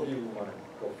 So all of you who want to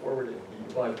go forward in the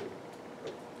Hebrew Bible,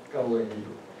 gotta learn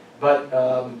Hebrew. But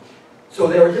so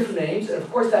there are different names, and of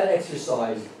course that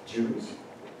exercised Jews.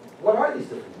 What are these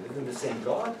different names? Isn't the same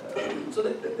God? So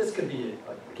this could be,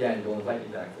 again, you'll invite me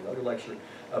back for another lecture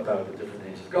about the different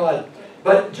names of God.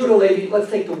 But Judah-Levi, let's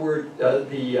take the word,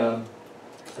 the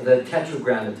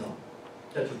tetragrammaton.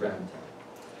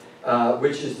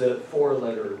 Which is the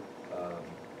four-letter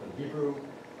in Hebrew,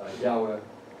 Yahweh,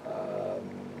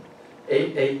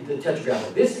 the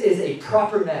tetragrammaton. This is a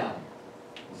proper noun,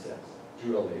 he says,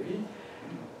 Judah-Levi,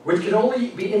 which can only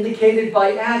be indicated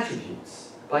by attributes.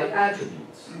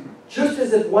 Just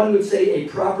as if one would say a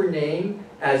proper name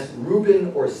as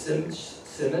Reuben or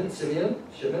Shimon,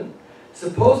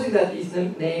 supposing that these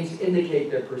names indicate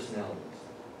their personalities.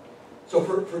 So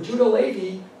for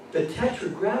Judah-Levi, the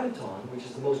tetragrammaton, which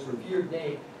is the most revered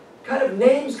name, kind of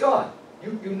names God.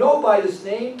 You know by this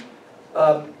name,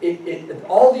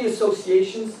 all the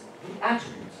associations, the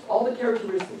attributes, all the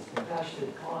characteristics,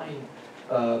 compassionate, kind,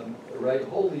 right,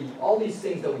 holy, all these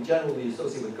things that we generally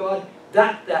associate with God,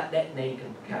 that name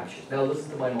can capture. Now listen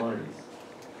to Maimonides.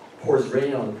 Pours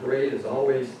rain on the parade, as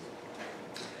always.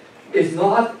 Is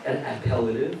not an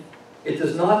appellative. It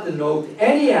does not denote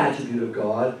any attribute of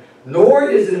God, nor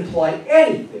does it imply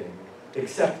anything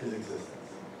except his existence.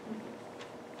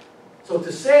 So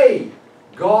to say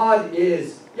God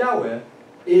is Yahweh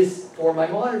is, for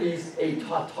Maimonides, a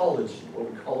tautology,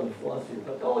 what we call in philosophy a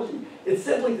tautology. It's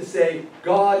simply to say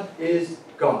God is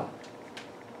God.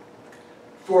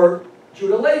 For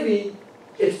Judah-Levi,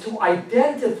 it's to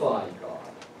identify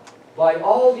God by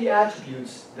all the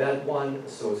attributes that one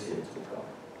associates with God.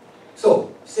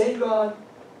 So, same God,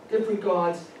 different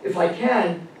gods. If I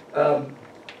can,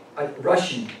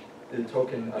 Rashi, the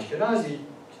token Ashkenazi,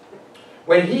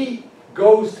 when he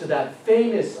goes to that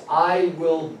famous I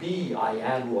will be, I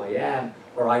am who I am,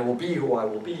 or I will be who I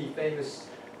will be, famous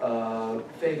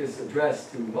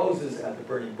address to Moses at the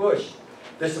burning bush.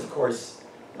 This, of course,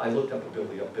 I looked up a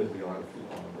bibliography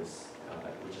on this,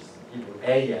 which is in Hebrew,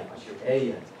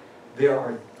 Ayen. There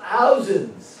are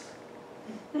thousands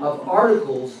of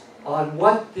articles on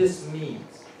what this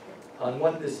means. Right?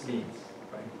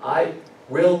 I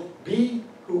will be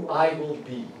who I will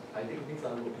be. I think it means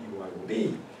I will be who I will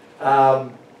be.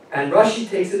 And Rashi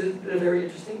takes it in a very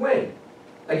interesting way.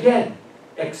 Again,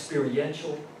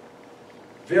 experiential,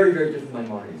 very, very different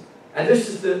Maimonides. And this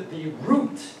is the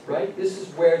root, right? This is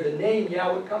where the name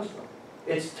Yahweh comes from.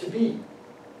 It's to be,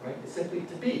 right? It's simply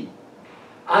to be.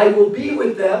 I will be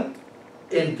with them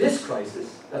in this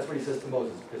crisis. That's what he says to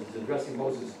Moses, because he's addressing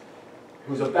Moses,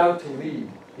 who's about to lead.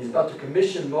 He's about to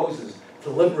commission Moses to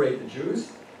liberate the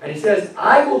Jews. And he says,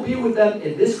 I will be with them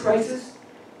in this crisis,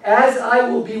 as I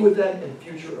will be with them in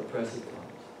future oppressive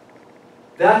times.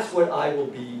 That's what I will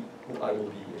be, who I will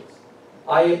be is.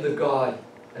 I am the God,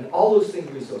 and all those things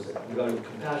we associate. I'm the God who is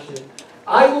compassionate.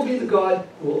 I will be the God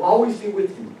who will always be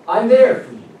with you. I'm there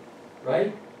for you,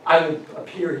 right? I will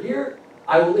appear here.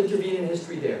 I will intervene in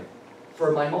history there.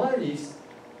 For Maimonides,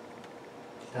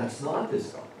 that's not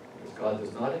this God. Because God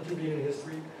does not intervene in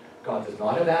history. God does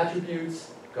not have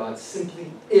attributes. God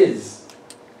simply is.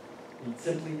 He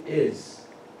simply is.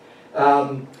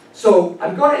 So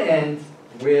I'm going to end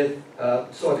with,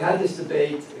 so I've had this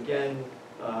debate again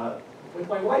with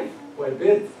my wife quite a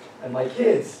bit, and my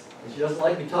kids. And she doesn't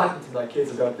like me talking to my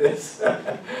kids about this.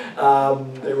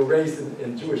 They were raised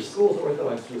in Jewish schools,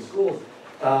 Orthodox Jewish schools.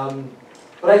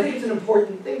 But I think it's an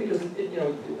important thing because,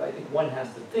 I think one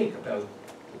has to think about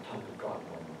the type of God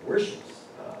one worships,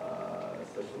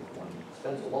 especially if one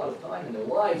spends a lot of time in their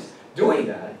lives doing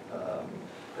that.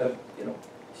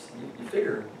 You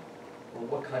figure, well,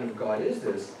 what kind of God is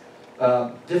this?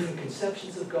 Different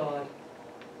conceptions of God,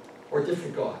 or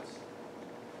different gods.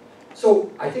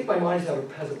 So I think Maimonides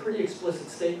has a pretty explicit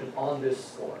statement on this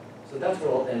score. So that's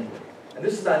what I'll end with. And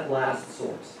this is that last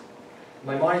source.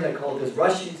 Maimonides, I call it this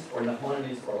Rashi's or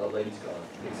Nachmanides or Our Lady's God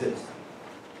exists.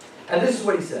 And this is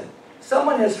what he said.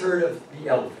 Someone has heard of the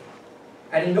elephant,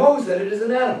 and he knows that it is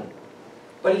an animal.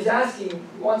 But he's asking,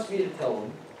 he wants me to tell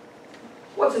him,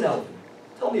 what's an elephant?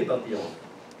 Tell me about the elephant.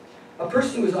 A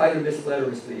person who is either misled or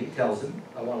misleading tells him,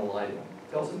 I want to lie to him,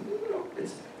 tells him,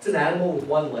 it's an animal with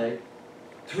one leg,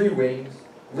 3 wings,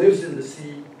 lives in the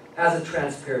sea, has a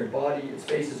transparent body, its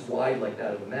face is wide like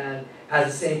that of a man, has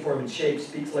the same form and shape,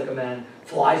 speaks like a man,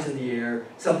 flies in the air,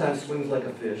 sometimes swims like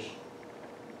a fish.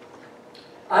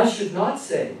 I should not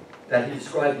say that he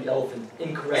described the elephant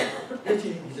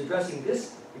incorrectly. He's addressing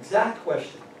this exact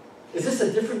question. Is this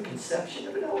a different conception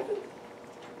of an elephant?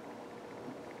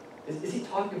 Is he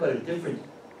talking about a different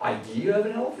idea of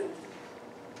an elephant?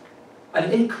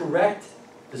 An incorrect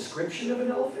description of an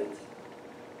elephant?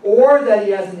 Or that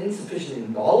he has an insufficient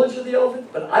knowledge of the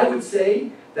elephant? But I would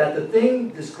say that the thing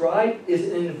described is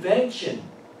an invention,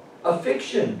 a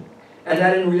fiction, and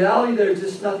that in reality there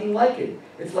exists nothing like it.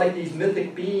 It's like these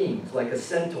mythic beings, like a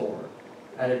centaur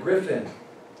and a griffin.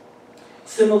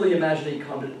 Similarly imaginary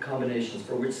combinations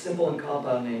for which simple and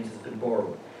compound names has been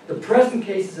borrowed. The present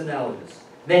case is analogous.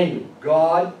 Namely,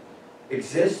 God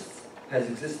exists,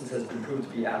 existence has been proved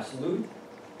to be absolute.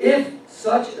 If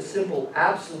such a simple,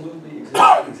 absolutely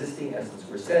existing essence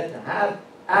were said to have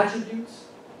attributes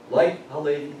like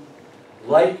Halevi,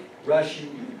 like Rashi,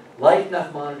 like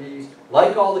Nachmanides,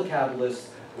 like all the Kabbalists,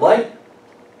 like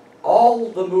all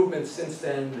the movements since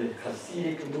then, the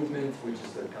Hasidic movement, which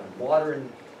is the kind of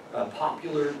modern,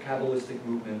 popular Kabbalistic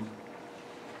movement,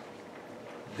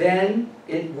 then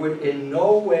it would in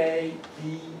no way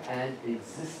be an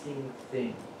existing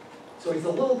thing. So he's a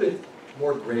little bit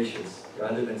more gracious.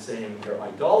 Rather than saying they're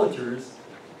idolaters,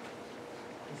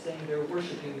 he's saying they're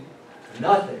worshiping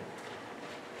nothing.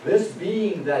 This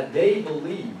being that they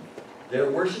believe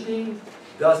they're worshiping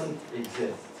doesn't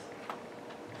exist.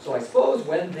 So I suppose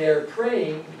when they're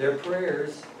praying, their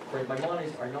prayers, according to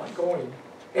Maimonides, are not going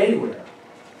anywhere.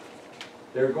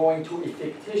 They're going to a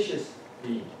fictitious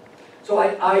being. So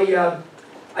I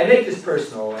make this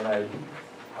personal, and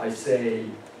I say,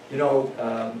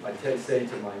 I say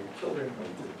to my children,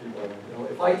 to the people,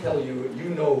 if I tell you, you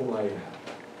know who I am,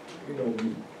 you know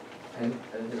me, and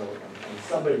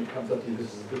somebody comes up to you,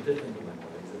 this is a bit different than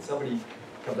Maimonides, and somebody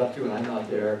comes up to you and I'm not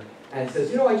there, and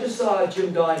says, I just saw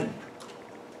Jim Diamond,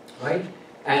 right?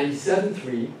 And he's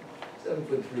 7'3",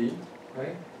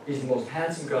 right? He's the most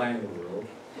handsome guy in the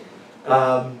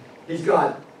world. He's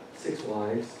got 6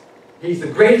 wives. He's the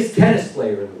greatest tennis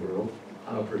player in the world.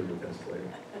 I'm a pretty good tennis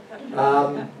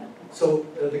player. So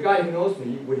the guy who knows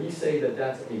me, would he say that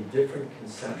that's a different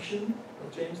conception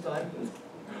of James Diamond?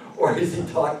 Or is he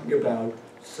talking about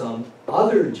some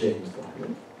other James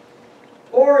Diamond?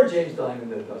 Or a James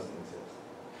Diamond that doesn't exist?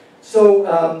 So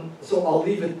I'll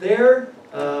leave it there,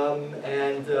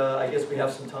 and I guess we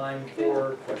have some time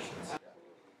for questions.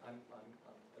 I'm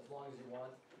as long as you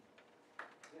want.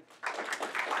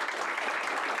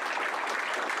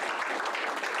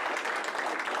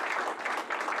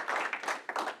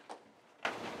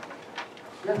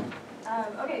 Yeah.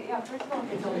 Okay, yeah, first of all,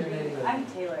 Tell me your name. I'm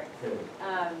Taylor. Taylor.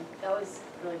 That was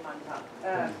really fun to talk.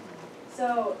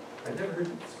 So I've never heard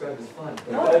it described as fun.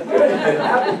 But No. that's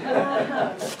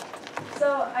good. So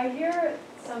I hear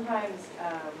sometimes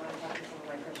when I'm talking to some of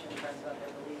my Christian friends about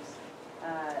their beliefs,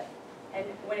 and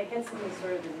when it gets into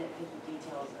sort of the nitpicky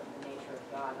details of the nature of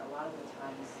God, a lot of the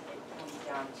times it comes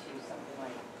down to something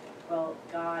like, well,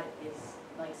 God is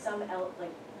like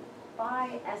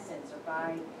by essence or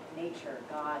by nature,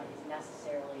 God is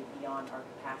necessarily beyond our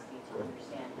capacity to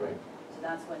understand. Right. So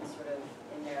that's when sort of,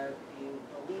 in their view,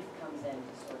 belief comes in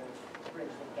to sort of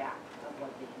bridge the gap of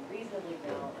what they can reasonably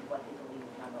know and what they believe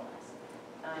nonetheless.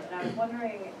 And I was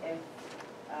wondering if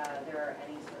there are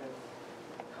any sort of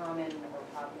common or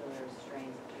popular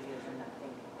strains of Judaism that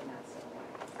think in that same way.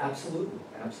 Absolutely,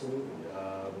 absolutely.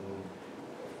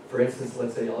 For instance,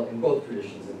 let's say in both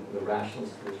traditions, in the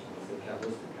rationalist traditions, the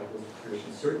Kabbalistic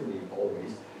traditions, certainly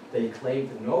always, they claim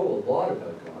to know a lot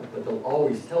about God, but they'll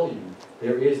always tell you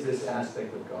there is this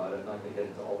aspect of God. I'm not going to get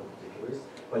into all the particulars,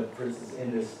 but for instance,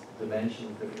 in this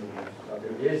dimension, different dimensions of God,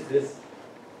 there is this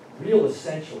real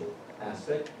essential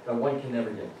aspect that one can never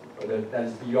get to, or that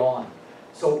is beyond.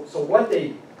 So what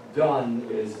they've done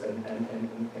is,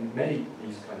 and many of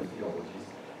these kind of theologies,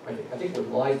 I think what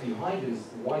lies behind it is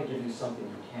they want to give you something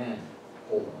you can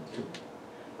hold on to.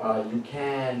 You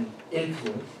can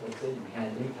influence, let's say, you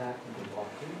can impact, you can talk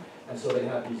to, and so they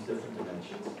have these different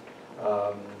dimensions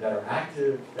that are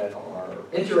active, that are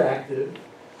interactive,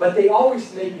 but they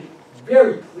always make it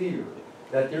very clear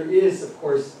that there is, of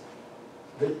course,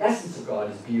 the essence of God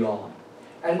is beyond.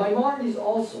 And Maimonides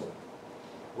also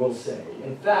will say,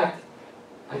 in fact,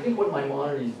 I think what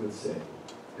Maimonides would say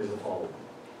is the following.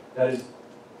 That is,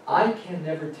 I can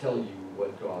never tell you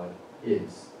what God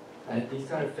is. And he's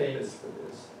kind of famous for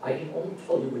this. I can only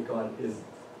tell you what God isn't.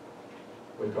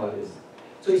 What God isn't.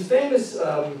 So he's famous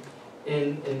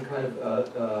in kind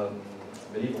of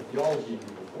medieval theology,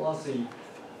 medieval philosophy,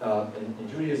 in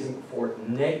Judaism for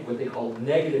what they call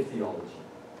negative theology,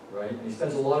 right? And he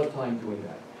spends a lot of time doing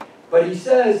that. But he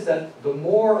says that the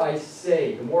more I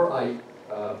say, the more I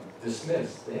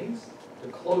dismiss things, the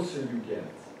closer you get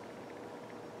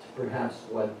to perhaps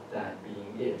what that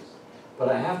being is. But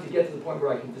I have to get to the point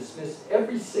where I can dismiss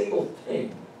every single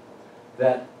thing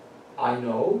that I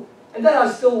know, and then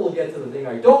I still will get to the thing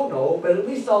I don't know, but at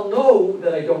least I'll know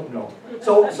that I don't know.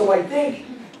 So I think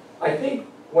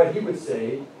what he would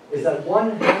say is that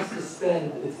one has to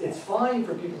spend, it's fine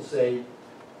for people to say,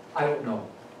 I don't know.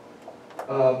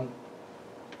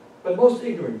 But most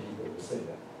ignorant people will say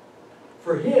that.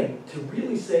 For him to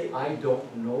really say, I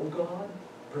don't know God,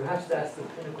 perhaps that's the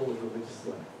pinnacle of religious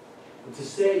life. But to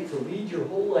say, to lead your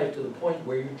whole life to the point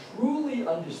where you truly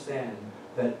understand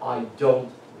that I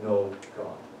don't know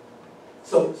God.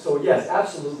 So yes,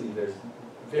 absolutely, there's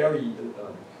very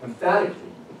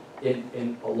emphatically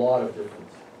in a lot of different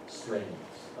strains,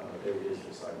 there is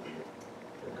this idea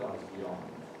that God is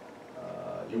beyond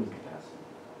human capacity.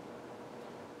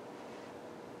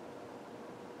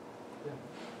 Yeah.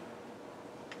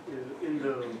 In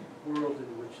the world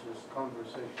in which this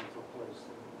conversation took place,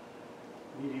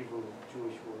 the medieval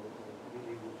Jewish world, the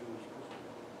medieval Jewish Christian,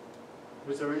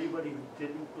 was there anybody who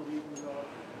didn't believe in God?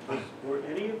 Were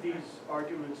any of these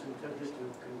arguments intended to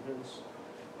convince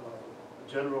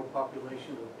the general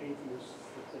population of atheists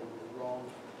that they were wrong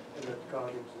and that God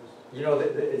exists? You know,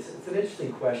 it's an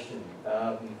interesting question.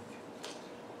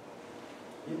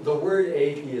 The word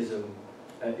atheism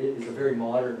is a very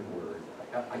modern word.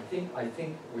 I think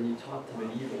when you talk to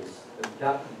medievals,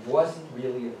 that wasn't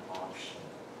really an option.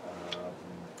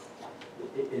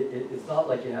 It's not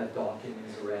like you had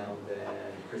Dawkins around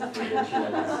then, Christopher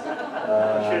Hitchens.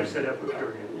 I should have said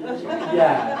Epicurean.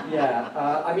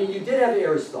 Yeah. I mean, you did have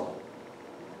Aristotle.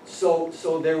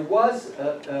 So there was,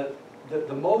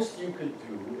 the most you could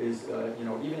do is,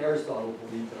 even Aristotle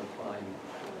believed in a prime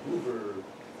mover,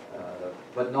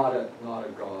 but not a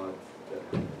God that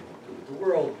created the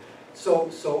world.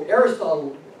 So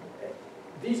Aristotle,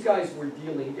 these guys were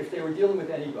dealing, if they were dealing with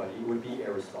anybody, it would be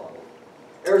Aristotle.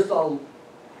 Aristotle,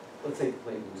 let's say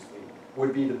plain loosely,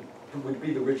 would be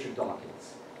the Richard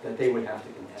Dawkins that they would have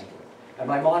to contend with. And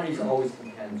Maimonides always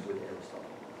contends with Aristotle,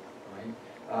 right?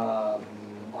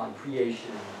 On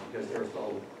creation, because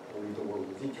Aristotle believed the world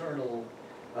was eternal,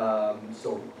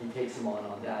 so he takes him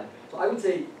on that. So I would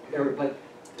say, but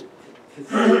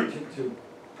to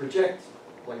project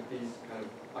like these kind of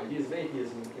ideas of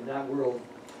atheism in that world,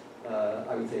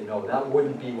 I would say no, that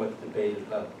wouldn't be what the debate is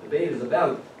about. The debate is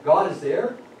about God is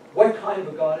there. What kind of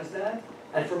a God is that?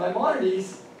 And for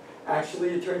Maimonides, actually,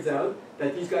 it turns out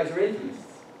that these guys are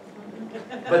atheists.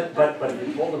 But if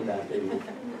you told them that, they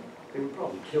would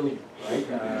probably kill you, right?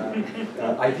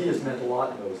 Ideas meant a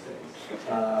lot in those days.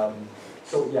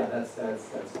 So yeah, that's my answer.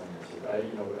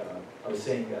 I was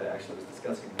saying, actually, I was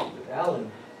discussing with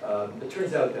Alan. It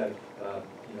turns out that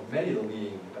many of the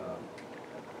leading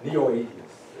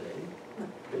neo-atheists today,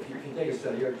 if you take a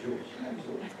study, are Jewish,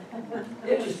 actually.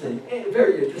 Interesting,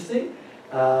 very interesting.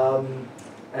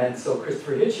 And so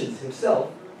Christopher Hitchens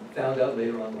himself found out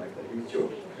later on in life that he was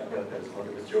Jewish. Found out that his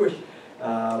mother was Jewish.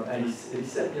 And he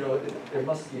said, there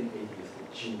must be an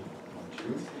atheistic gene among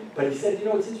Jews. But he said,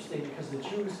 it's interesting because the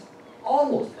Jews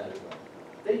almost had it right.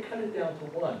 They cut it down to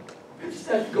one. You just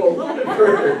have to go a little bit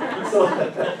further. So,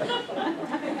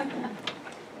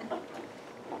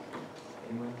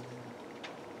 anyone?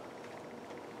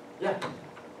 Yeah.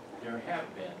 There have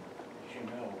been, as you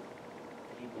know,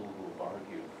 people who have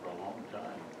argued for a long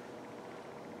time,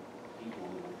 people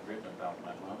who have written about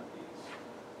Maimonides,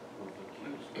 who have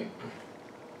accused him of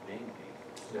being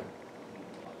Yeah.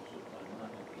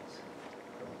 Maimonides.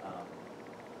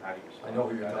 How do you respond? I know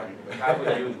who you're to that? talking about. How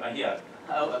would you,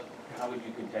 how would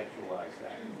you contextualize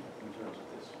that in terms of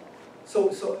this one?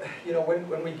 So you know,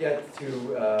 when we get to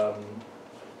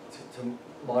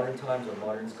modern times or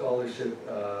modern scholarship,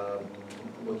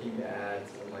 looking at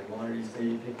Maimonides,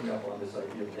 maybe picking up on this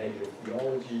idea of negative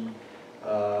theology,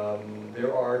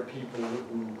 there are people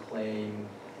who claim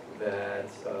that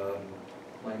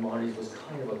Maimonides was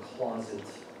kind of a closet,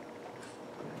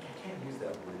 I can't use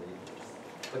that word,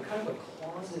 but kind of a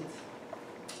closet,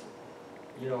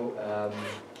 you know,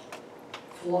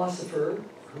 philosopher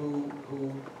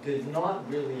who did not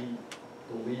really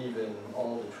believe in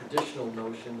all the traditional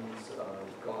notions of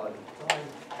God at the time,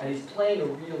 and he's playing a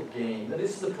real game. And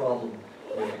this is the problem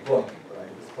with the book,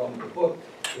 right? This problem with the book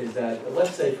is that,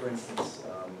 let's say, for instance, I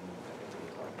think we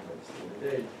were talking about this the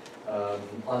other day,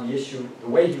 on the issue, the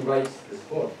way he writes this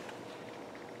book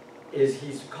is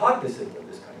he's cognizant of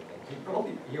this kind of thing.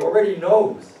 He already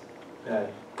knows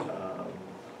that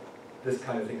this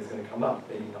kind of thing is going to come up,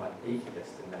 maybe not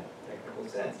atheist in that technical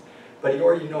sense. But he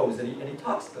already knows, and he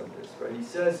talks about this, right? He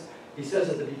says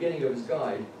at the beginning of his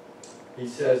guide, he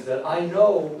says that I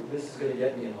know this is going to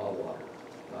get me in hot water.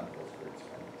 Not those words,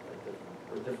 right?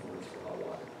 Or different words for hot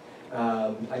water.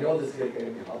 I know this is going to get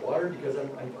me in hot water because I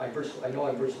know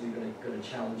I'm virtually going to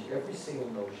challenge every single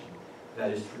notion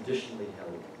that is traditionally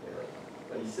held there.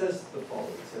 But he says the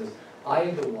following. He says, I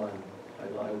am the one, I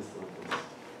always love this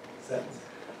sentence,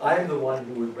 I am the one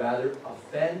who would rather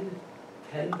offend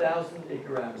 10,000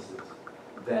 ignoramuses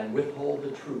than withhold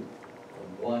the truth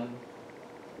from one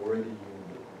worthy human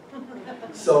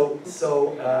being. So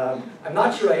I'm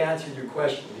not sure I answered your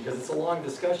question because it's a long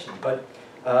discussion, but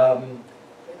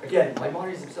again,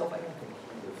 Maimonides himself, I don't think he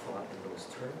would have thought in those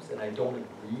terms, and I don't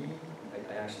agree,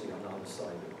 I actually am on the side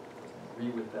that doesn't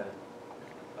agree with that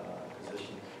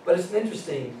position. But it's an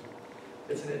interesting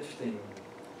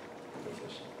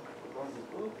position.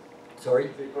 Sorry?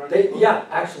 Yeah,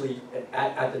 actually,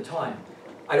 at the time.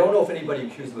 I don't know if anybody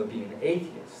accused him of being an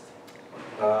atheist,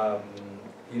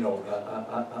 you know,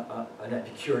 an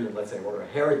Epicurean, let's say, or a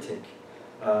heretic.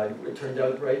 It turned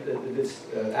out, right, that this,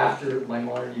 after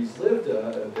Maimonides lived,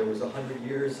 there was 100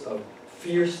 years of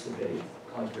fierce debate,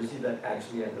 controversy, that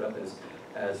actually ended up,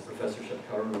 as Professor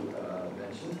Shapkaru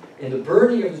mentioned, in the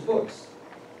burning of his books.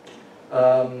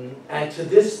 And to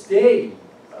this day,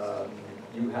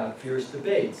 you have fierce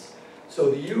debates.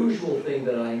 So the usual thing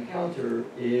that I encounter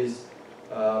is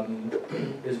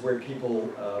where people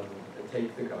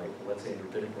take the guy, let's say in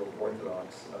rabbinical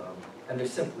Orthodox, and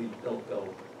they'll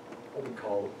what we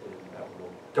call in that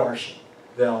world darshan.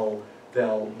 They'll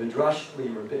midrashically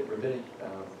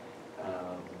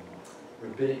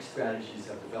rabbinic strategies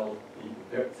have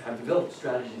developed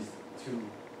strategies to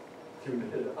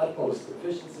the utmost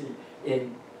efficiency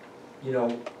in, you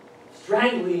know,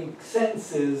 strangling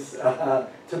sentences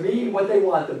to mean what they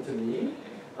want them to mean.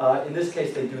 In this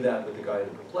case, they do that with the Guide of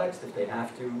the Perplexed if they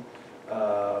have to.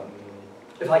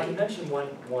 If I can mention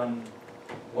one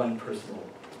personal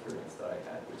experience that I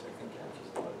had, which I think captures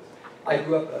a lot of this. I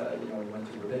grew up, you know, I went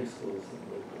to rabbinic schools, and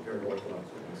very Orthodox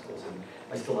rabbinic schools, and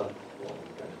I still have a lot of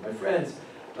my friends.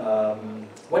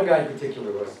 One guy in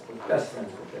particular was best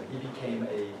friends with him. He became a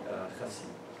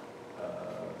chassid,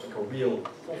 like a real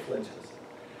full-fledged chassid.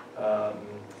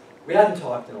 We hadn't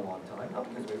talked in a long time, not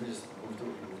because we just moved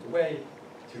away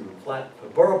to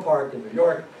Borough Park in New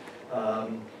York.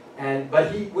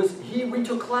 But we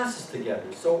took classes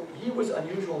together, so he was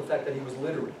unusual in the fact that he was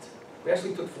literate. We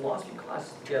actually took philosophy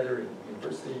classes together in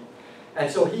university, and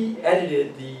so he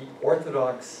edited the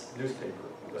Orthodox newspaper,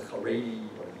 the Haredi,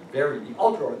 or the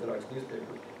ultra-Orthodox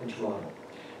newspaper in Toronto.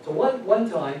 So one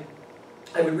time,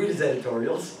 I would read his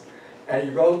editorials, and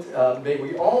he wrote, may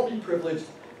we all be privileged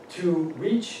to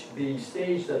reach the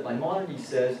stage that Maimonides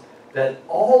says that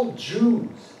all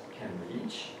Jews can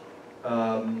reach,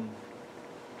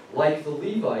 like the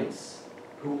Levites,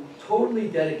 who totally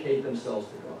dedicate themselves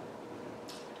to God.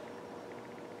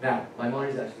 Now,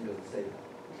 Maimonides actually doesn't say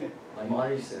that.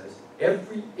 Maimonides says,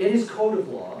 in his code of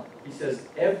law, he says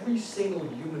every single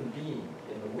human being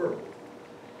in the world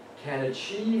can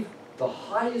achieve the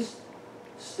highest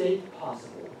state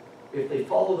possible if they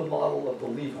follow the model of the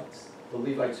Levites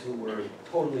who were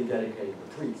totally dedicated, the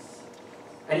priests.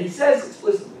 And he says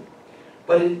explicitly,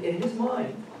 but in his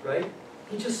mind, right,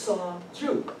 he just saw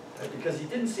Jew, right, because he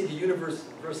didn't see the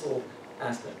universal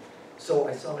aspect. So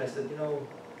I saw him and I said, you know,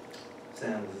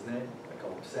 Sam is his name, I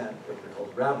call him Sam, but they're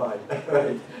called Rabbi,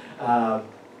 right?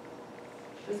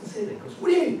 It doesn't say that. He goes, what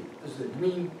do you mean? Does it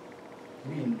mean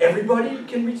everybody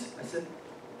can reach? I said,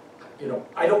 you know,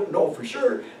 I don't know for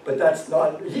sure, but that's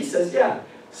not, he says, yeah.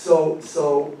 So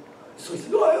he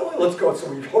said, well, let's go.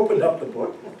 So we opened up the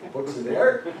book. The books are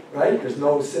there, right? There's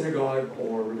no synagogue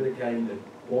or rabbinic academy that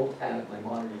won't have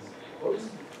Maimonides' books.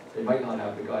 They might not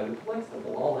have the guide that collects them.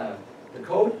 They'll all have the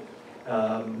code.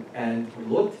 And we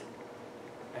looked,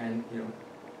 and you know,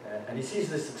 and he sees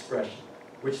this expression,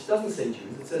 which doesn't say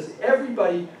Jews. It says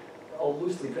everybody,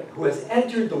 loosely, who has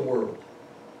entered the world.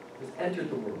 Has entered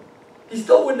the world. He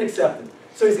still wouldn't accept it.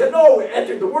 So he's got, no,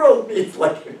 entered the world means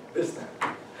like this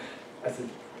now. I said,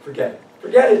 forget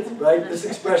it, right? This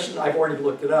expression, I've already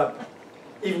looked it up.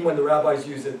 Even when the rabbis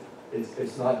use it,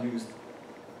 it's not used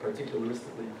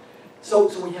particularistically. So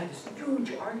we had this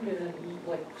huge argument, and he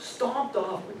like stomped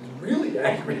off. He was really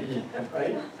angry,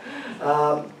 right?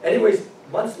 Anyways,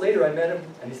 months later, I met him,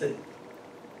 and he said,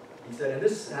 and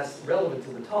this has relevant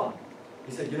to the talk.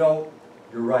 He said, you know,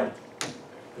 you're right.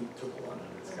 It took a lot out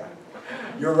of this guy.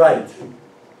 You're right.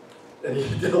 And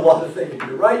he did a lot of thinking.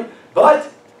 You're right,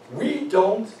 but we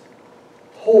don't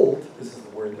hold. This is the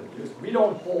word that we use. We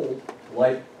don't hold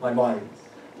like Maimonides.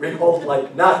 We hold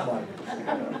like not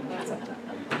Maimonides.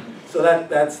 So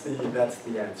that's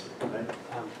the answer,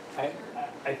 right?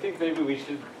 I think maybe we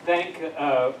should thank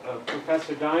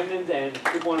Professor Diamond, and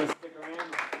we want to